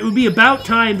 But it would be about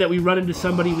time that we run into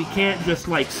somebody we can't just,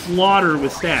 like, slaughter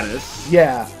with status.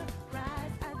 Yeah.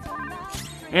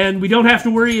 And we don't have to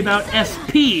worry about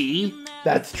SP.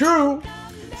 That's true.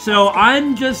 So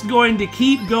I'm just going to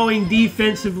keep going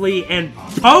defensively and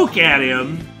poke at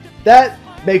him. That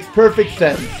makes perfect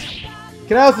sense.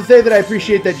 Can I also say that I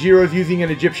appreciate that Jiro's using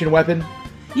an Egyptian weapon?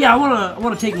 Yeah, I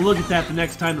wanna take a look at that the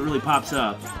next time it really pops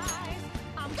up.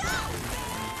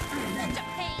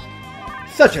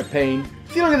 Such a pain.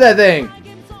 See, look at that thing.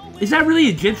 Is that really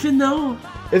Egyptian, though?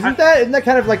 Isn't that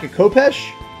kind of like a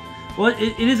Kopesh? Well,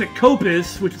 it is a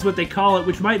Kopis, which is what they call it,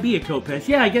 which might be a Kopesh.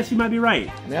 Yeah, I guess you might be right.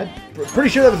 I mean, I'm pretty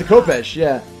sure that was a Kopesh,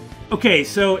 yeah. Okay,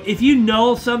 so if you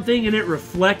null something and it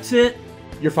reflects it...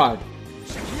 You're fine.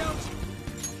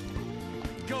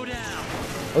 Go down.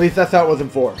 At least that's how it was in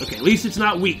 4. Okay, at least it's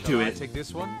not weak to it. Take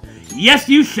this one. Yes,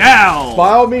 you shall! By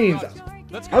all means.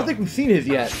 Let's I go. don't think we've seen his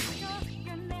yet.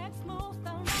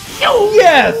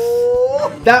 Yes!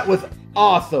 That was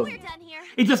awesome. We're done here.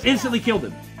 It just instantly killed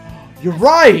him. You're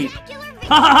right! Ha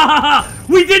ha ha ha!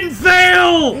 We didn't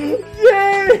fail!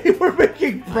 Yay! We're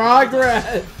making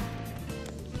progress!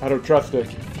 I don't trust it.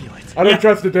 I don't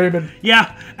trust it, Damon.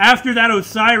 Yeah, after that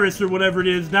Osiris or whatever it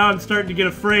is, now I'm starting to get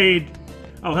afraid.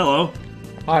 Oh, hello.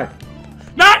 Hi.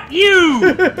 Not you!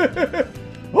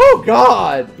 Oh,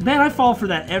 God! Man, I fall for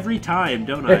that every time,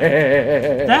 don't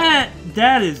I?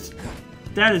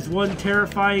 That is one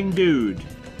terrifying dude.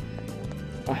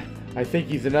 I think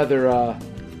he's another,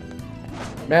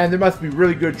 Man, there must be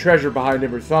really good treasure behind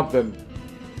him or something.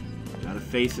 Gotta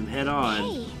face him head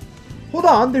on. Hold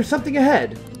on, there's something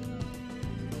ahead.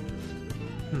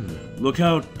 Look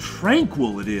how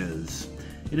tranquil it is.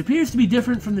 It appears to be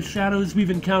different from the shadows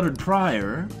we've encountered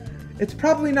prior. It's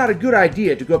probably not a good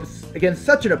idea to go up against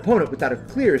such an opponent without a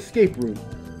clear escape route.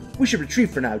 We should retreat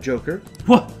for now, Joker.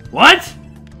 What?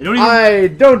 They don't even... I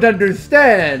don't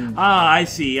understand. Ah, I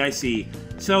see.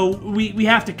 So we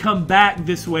have to come back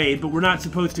this way, but we're not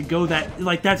supposed to go that...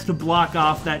 Like, that's to block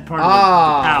off that part of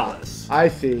the palace. I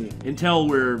see. Until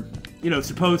we're,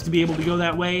 supposed to be able to go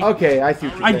that way. Okay, I see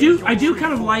what you're saying. I do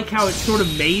kind of like how it's sort of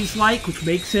maze-like, which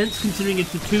makes sense considering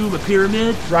it's a tomb, a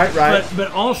pyramid. Right.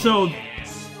 But also,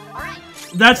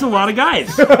 that's a lot of guys.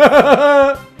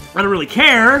 I don't really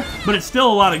care, but it's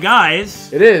still a lot of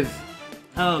guys. It is.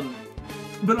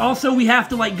 But also we have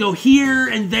to like go here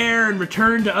and there and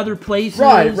return to other places.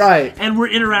 Right. And we're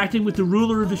interacting with the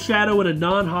ruler of the shadow in a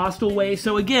non-hostile way.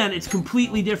 So again, it's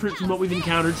completely different from what we've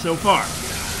encountered so far.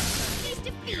 He's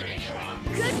defeated.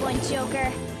 Good one,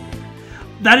 Joker.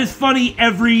 That is funny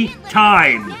every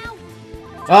time.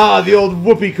 Ah, the old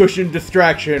whoopee cushion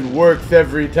distraction works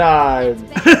every time.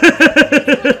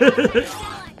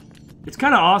 It's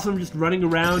kind of awesome just running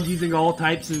around using all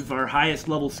types of our highest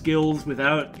level skills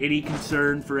without any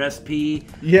concern for SP.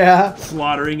 Yeah.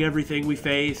 Slaughtering everything we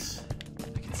face.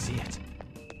 I can see it.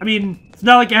 I mean, it's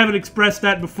not like I haven't expressed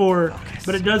that before,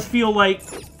 but it does feel like,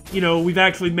 we've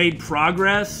actually made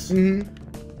progress.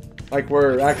 Like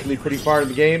we're actually pretty far in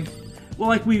the game. Well,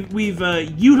 like we've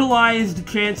utilized the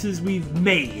chances we've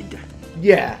made.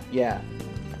 Yeah.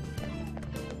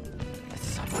 It's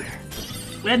somewhere.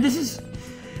 And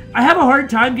I have a hard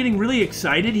time getting really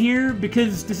excited here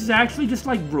because this is actually just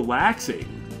like relaxing.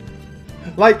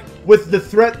 Like with the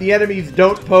threat the enemies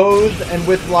don't pose and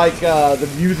with like the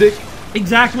music.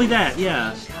 Exactly that,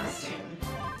 yeah.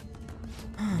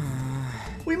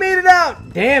 We made it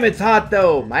out! Damn, it's hot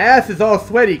though. My ass is all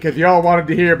sweaty because y'all wanted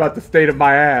to hear about the state of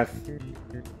my ass.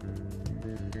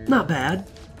 Not bad.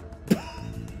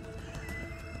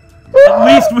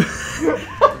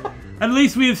 At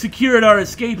least we have secured our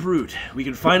escape route. We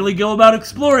can finally go about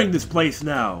exploring this place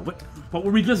now. What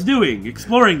were we just doing?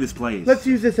 Exploring this place. Let's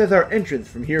use this as our entrance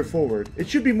from here forward. It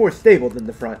should be more stable than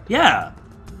the front. Yeah.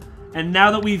 And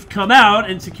now that we've come out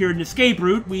and secured an escape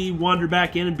route, we wander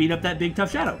back in and beat up that big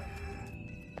tough shadow.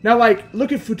 Now, like,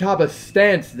 look at Futaba's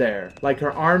stance there. Like,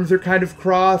 her arms are kind of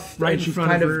crossed, Right and in she's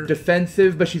front kind of of her.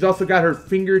 defensive, but she's also got her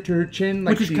finger to her chin.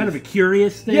 Like Which is kind of a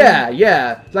curious thing.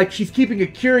 Yeah. Like, she's keeping a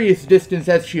curious distance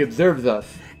as she observes us.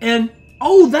 And,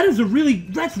 that's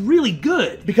really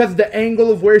good. Because the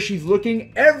angle of where she's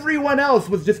looking, everyone else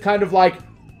was just kind of like,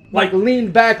 like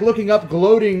leaned back, looking up,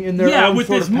 gloating in their own with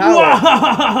sort this of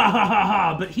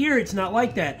power. But here it's not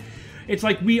like that. It's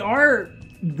like we are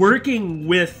working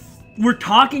with. We're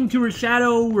talking to her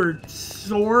shadow. We're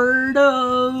sort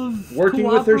of working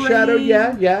with her shadow.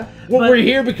 Yeah. Well, but, we're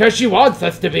here because she wants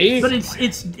us to be. But it's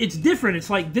different. It's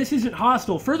like this isn't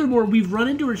hostile. Furthermore, we've run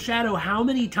into her shadow how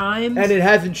many times? And it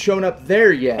hasn't shown up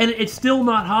there yet. And it's still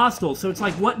not hostile. So it's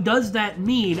like, what does that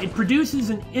mean? It produces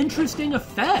an interesting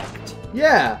effect.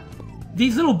 Yeah.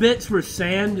 These little bits where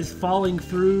sand is falling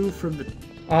through from the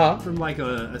from like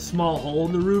a small hole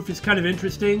in the roof is kind of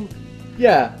interesting.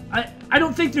 Yeah. I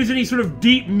don't think there's any sort of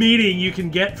deep meaning you can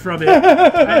get from it.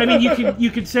 I mean,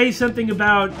 you could say something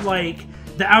about like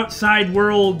the outside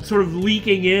world sort of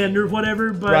leaking in or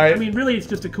whatever, but I mean, really, it's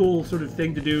just a cool sort of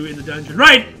thing to do in the dungeon.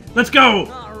 Right? Let's go.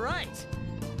 All right.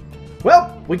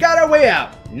 Well, we got our way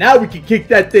out. Now we can kick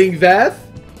that thing's ass.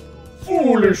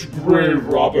 Foolish grave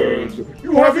robbers,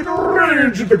 you have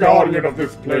enraged the guardian of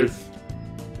this place.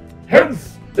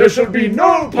 Hence, there shall be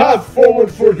no path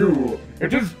forward for you.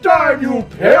 It is time you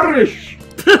perish!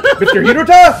 Mr.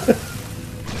 Hirota?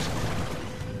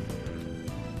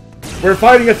 We're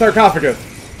fighting a sarcophagus.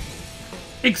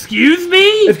 Excuse me?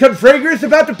 Is Confragrous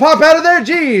about to pop out of there?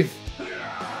 Jeez!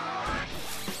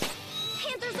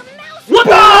 Hey, there's a mouse! What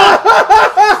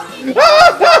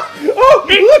Oh,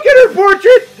 look at her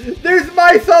portrait! There's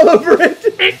mice all over it!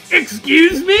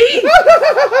 Excuse me?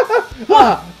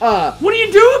 What do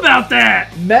you do about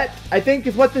that? Met, I think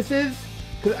is what this is.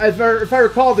 If I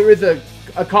recall, there is a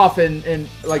coffin in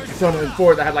like Persona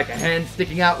 4 that had like a hand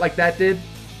sticking out like that did.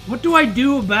 What do I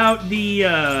do about the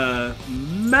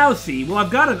mousy? Well,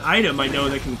 I've got an item I know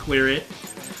that can clear it.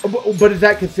 But is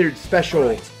that considered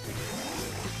special?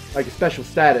 Like a special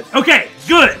status? Okay,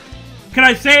 good. Can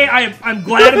I say I'm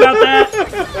glad about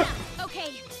that? Okay.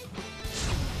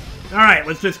 All right,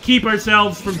 let's just keep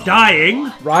ourselves from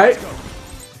dying. Right?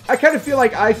 I kind of feel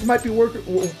like ice might be working.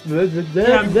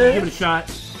 Yeah, give it a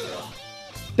shot.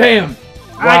 Damn!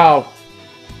 Wow.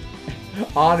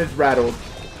 On is rattled.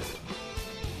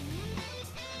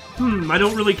 I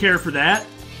don't really care for that.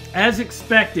 As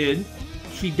expected,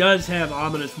 she does have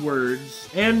ominous words.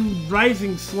 And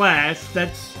Rising Slash,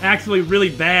 that's actually really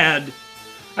bad.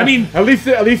 I mean, at least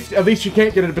you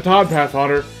can't get a baton pass on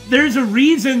her. There's a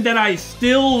reason that I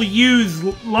still use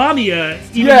Lamia,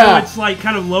 even though it's like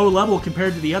kind of low level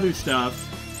compared to the other stuff.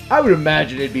 I would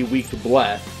imagine it'd be weak to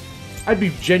Bless. I'd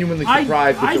be genuinely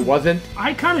surprised if it wasn't.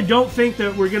 I kind of don't think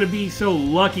that we're going to be so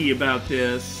lucky about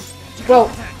this.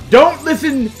 Well, don't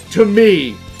listen to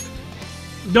me.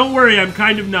 Don't worry, I'm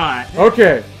kind of not.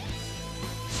 Okay.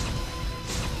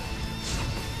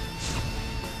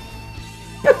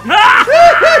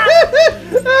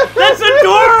 That's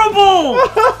adorable!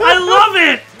 I love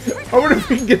it! I wonder if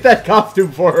we can get that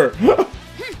costume for her.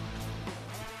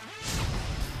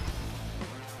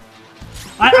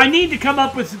 I need to come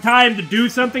up with some time to do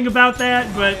something about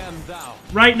that, but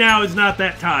right now is not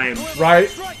that time. Right?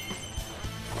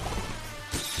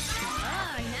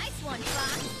 Ah, nice one,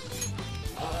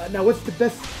 Fox. Now what's the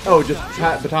best... Oh, just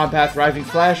baton pass, Rising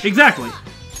Slash? Exactly.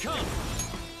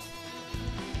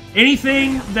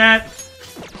 Anything that...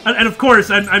 And of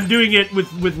course, I'm doing it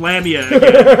with Lamia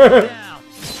again.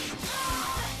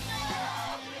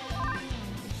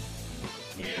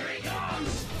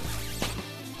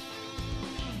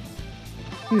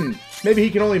 Maybe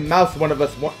he can only mouse one of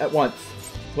us at once.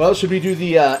 Well, should we do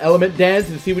the element dance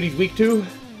and see what he's weak to?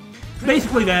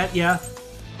 Basically that, yeah.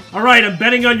 Alright, I'm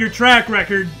betting on your track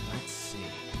record.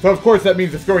 So of course that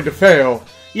means it's going to fail.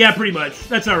 Yeah, pretty much.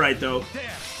 That's alright, though.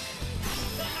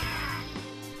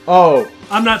 Oh.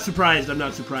 I'm not surprised, I'm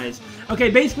not surprised. Okay,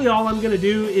 basically all I'm gonna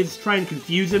do is try and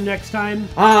confuse him next time.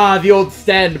 Ah, the old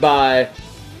standby.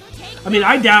 I mean,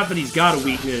 I doubt that he's got a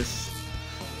weakness.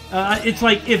 It's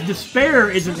like, if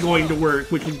Despair isn't going to work,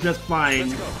 which is just fine,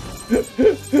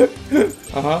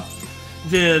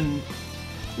 then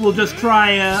we'll just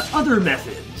try other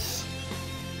methods.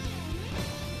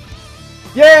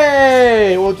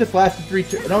 Yay! Well, it just lasted 3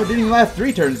 turns. No, it didn't even last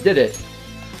 3 turns, did it?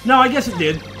 No, I guess it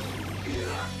did.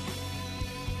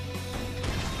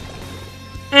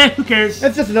 Who cares?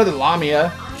 That's just another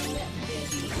Lamia.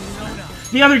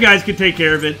 The other guys could take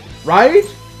care of it. Right?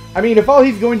 I mean, if all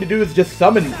he's going to do is just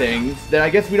summon things, then I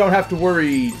guess we don't have to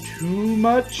worry too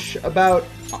much about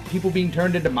people being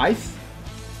turned into mice.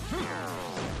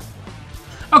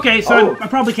 Okay, so I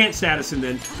probably can't status him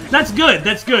then. That's good,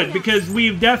 because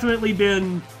we've definitely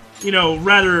been, you know,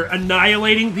 rather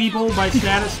annihilating people by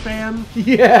status spam.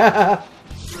 Yeah.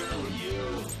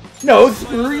 No,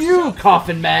 screw you,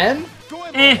 Coffin Man.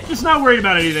 Just not worried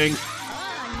about anything.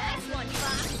 Ah, nice one,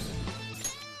 Fox.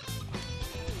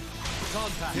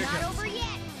 Not over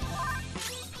yet.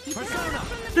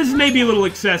 This is maybe a little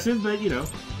excessive, but you know.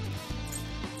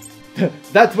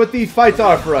 That's what these fights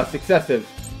are for us, excessive.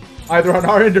 Either on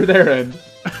our end or their end.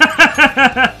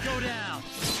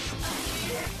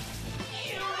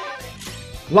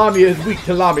 Lamia is weak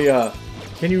to Lamia.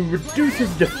 Can you reduce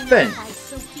his defense?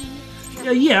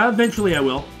 Yeah, eventually I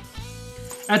will.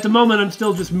 At the moment, I'm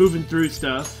still just moving through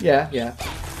stuff. Yeah, yeah.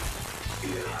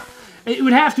 It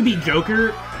would have to be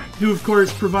Joker, who of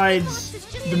course provides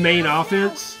the main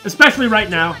offense, especially right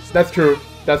now. That's true.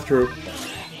 That's true.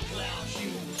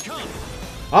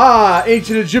 Ah,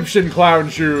 ancient Egyptian clown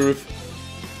shoes.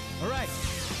 Alright.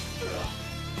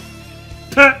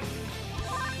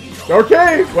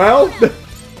 Okay, well.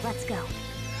 Let's go.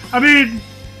 I mean,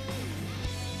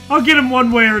 I'll get him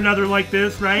one way or another like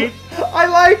this, right? I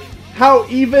like how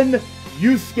even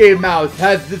Yusuke Mouse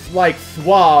has this, like,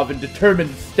 suave and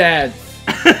determined stance.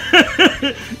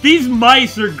 These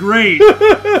mice are great.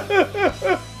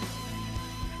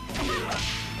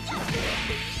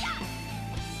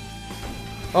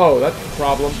 Oh, that's the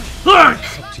problem. Look!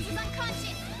 He's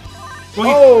unconscious.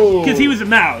 Well, because he was a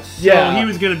mouse, so Yeah. he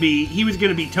was gonna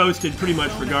be toasted pretty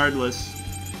much regardless.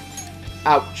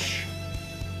 Ouch.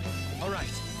 Alright.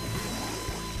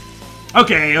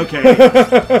 Okay, okay.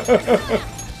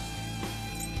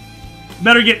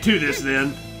 Better get to this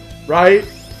then. Right?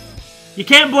 You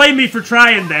can't blame me for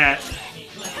trying that.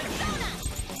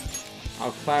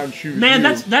 I'll clown shoes. Man,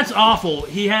 you. that's awful.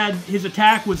 His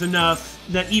attack was enough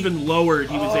that even lowered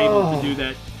he was able to do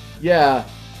that Yeah.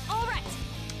 All right.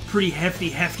 pretty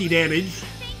hefty damage.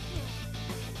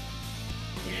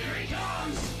 Thank you.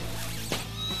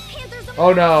 Panthers are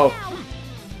Oh no. now.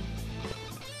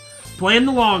 Playing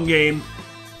the long game.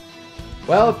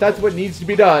 Well, if that's what needs to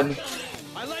be done.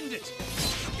 I lend it.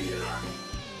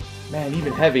 Man,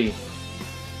 even heavy.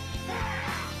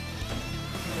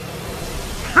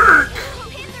 Panthers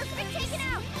been taken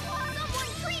out.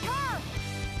 Someone treat her.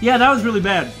 Yeah, that was really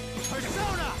bad.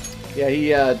 Persona. Yeah, he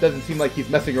doesn't seem like he's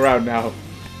messing around now.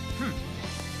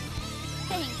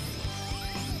 Thanks.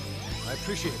 I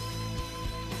appreciate it.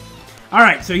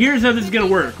 Alright, so here's how this is gonna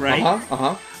work, right?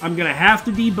 Uh-huh. I'm gonna have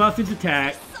to debuff his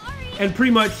attack, Sorry. and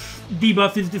pretty much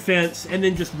debuff his defense, and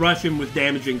then just rush him with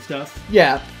damaging stuff.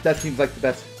 Yeah, that seems like the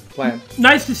best plan.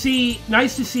 Nice to see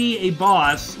a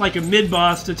boss, like a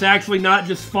mid-boss, that's actually not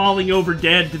just falling over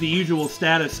dead to the usual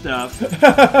status stuff.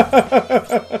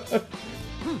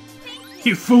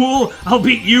 You fool! I'll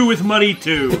beat you with money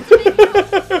too. Let's do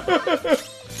this.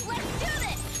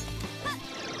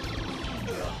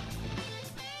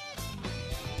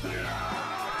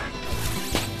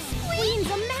 Queen's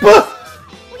a mess.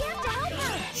 We have to help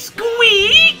her.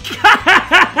 Squeak!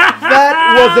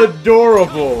 That was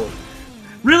adorable.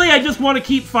 Really, I just want to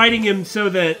keep fighting him so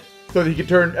that So that he can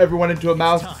turn everyone into a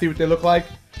mouse to see what they look like.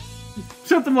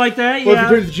 something like that. Well, if Yeah.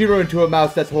 he turns Jiro into a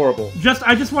mouse, that's horrible.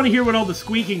 I just want to hear what all the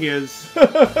squeaking is.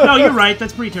 No, you're right.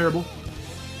 That's pretty terrible.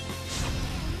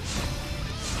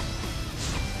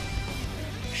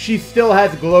 She still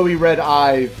has glowy red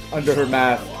eyes under her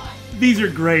mask. These are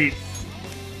great.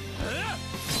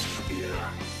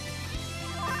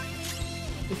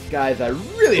 This guy's a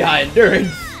really high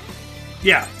endurance.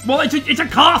 Yeah. Well, it's a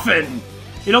coffin.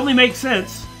 It only makes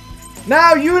sense.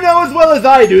 Now you know as well as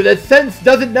I do that sense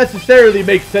doesn't necessarily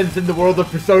make sense in the world of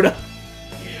Persona.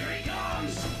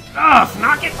 Ugh,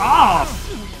 knock it off.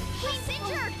 He's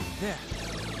injured. Yeah.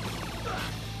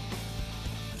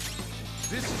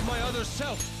 This is my other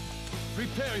self.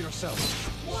 Prepare yourself.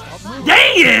 Stop moving.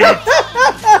 Dang it!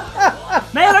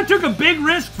 Man, I took a big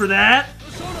risk for that.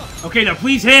 Okay, now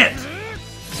please hit.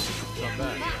 Not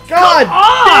bad. God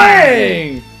on!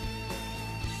 dang!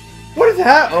 What is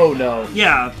that? Oh no.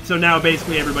 Yeah, so now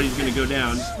basically everybody's gonna go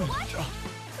down. What?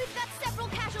 We've got several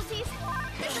casualties.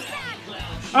 This is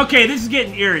bad. Okay, this is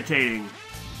getting irritating.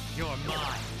 You're mine.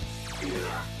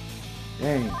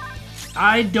 Dang.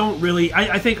 I don't really...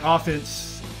 I think offense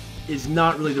is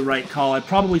not really the right call. I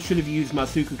probably should have used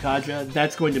Masuku Kaja.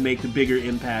 That's going to make the bigger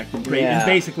impact in Yeah.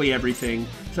 basically everything.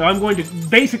 So I'm going to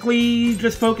basically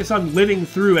just focus on living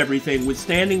through everything,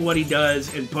 withstanding what he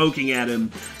does and poking at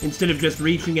him, instead of just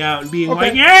reaching out and being Okay.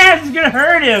 like, yeah, this is going to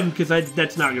hurt him, because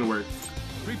that's not going to work.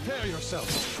 Prepare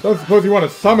yourself. Don't suppose you want to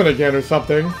summon again or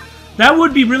something? That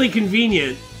would be really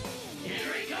convenient.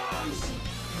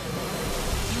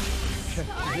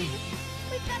 Sorry.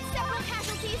 We've got several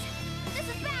casualties. This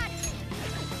is bad.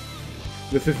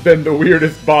 This has been the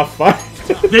weirdest boss fight.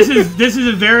 This is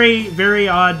a very, very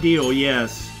odd deal,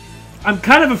 yes. I'm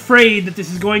kind of afraid that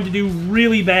this is going to do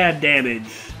really bad damage.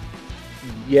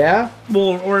 Yeah?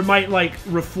 Well, or it might, like,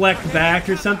 reflect back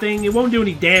or something. It won't do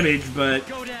any damage, but...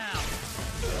 Go down.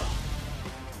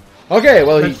 Okay,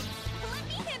 well, Let's- Let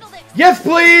me handle this. Yes,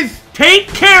 please! Take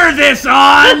care of this,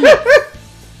 On!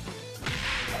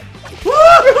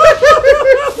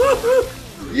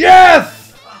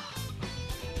 Yes!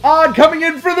 On coming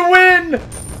in for the win!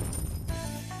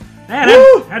 Man,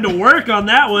 Woo! I had to work on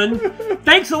that one.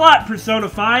 Thanks a lot, Persona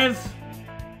 5.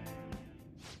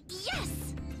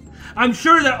 Yes. I'm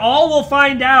sure that all we'll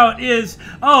find out is,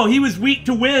 oh, he was weak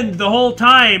to wind the whole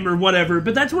time or whatever.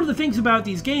 But that's one of the things about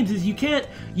these games is you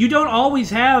don't always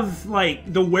have,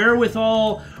 like, the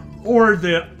wherewithal or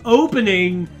the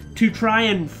opening to try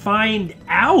and find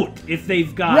out if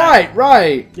they've got...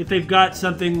 Right. If they've got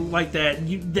something like that.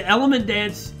 The element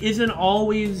dance isn't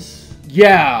always...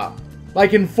 Yeah.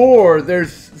 Like in 4,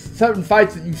 there's certain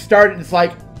fights that you start and it's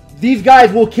like, these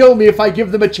guys will kill me if I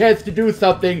give them a chance to do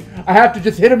something. I have to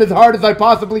just hit them as hard as I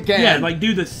possibly can. Yeah, like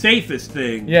do the safest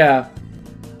thing. Yeah.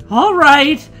 All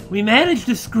right, we managed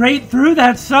to scrape through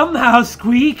that somehow,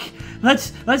 Squeak.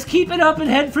 Let's keep it up and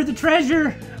head for the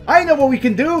treasure. I know what we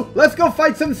can do. Let's go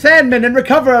fight some sandmen and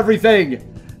recover everything.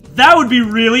 That would be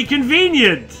really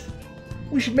convenient.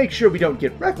 We should make sure we don't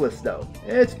get reckless, though.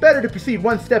 It's better to proceed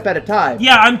one step at a time.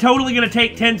 Yeah, I'm totally gonna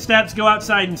take 10 steps, go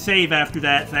outside and save after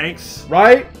that, thanks.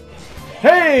 Right?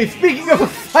 Hey, speaking of a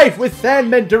fight with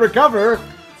sandmen to recover...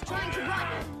 Trying to run.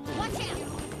 Watch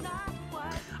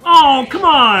out. Oh, come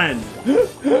on!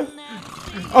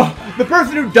 Oh, the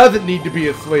person who doesn't need to be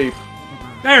asleep.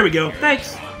 There we go,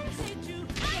 thanks. We defeated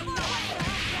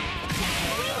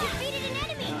an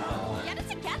enemy. Get it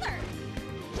together.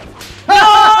 No!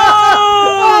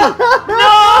 No!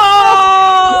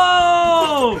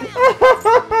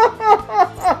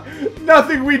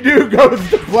 Nothing we do goes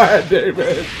to plan,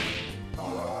 David.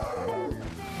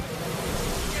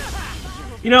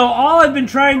 You know, all I've been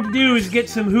trying to do is get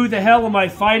some who the hell am I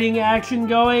fighting action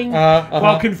going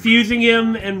while confusing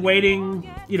him and waiting,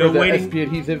 you know, For the waiting. SP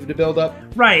adhesive to build up.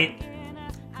 Right.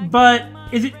 But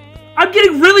is it... I'm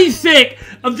getting really sick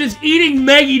of just eating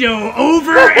Megiddo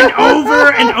over and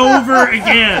over and over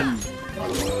again.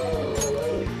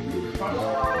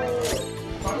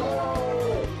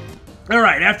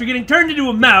 Alright, after getting turned into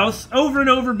a mouse over and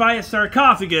over by a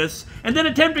sarcophagus, and then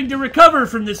attempting to recover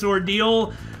from this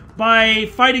ordeal by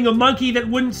fighting a monkey that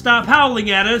wouldn't stop howling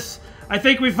at us, I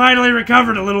think we finally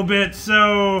recovered a little bit,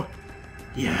 so...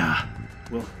 yeah,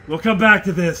 we'll come back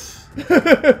to this.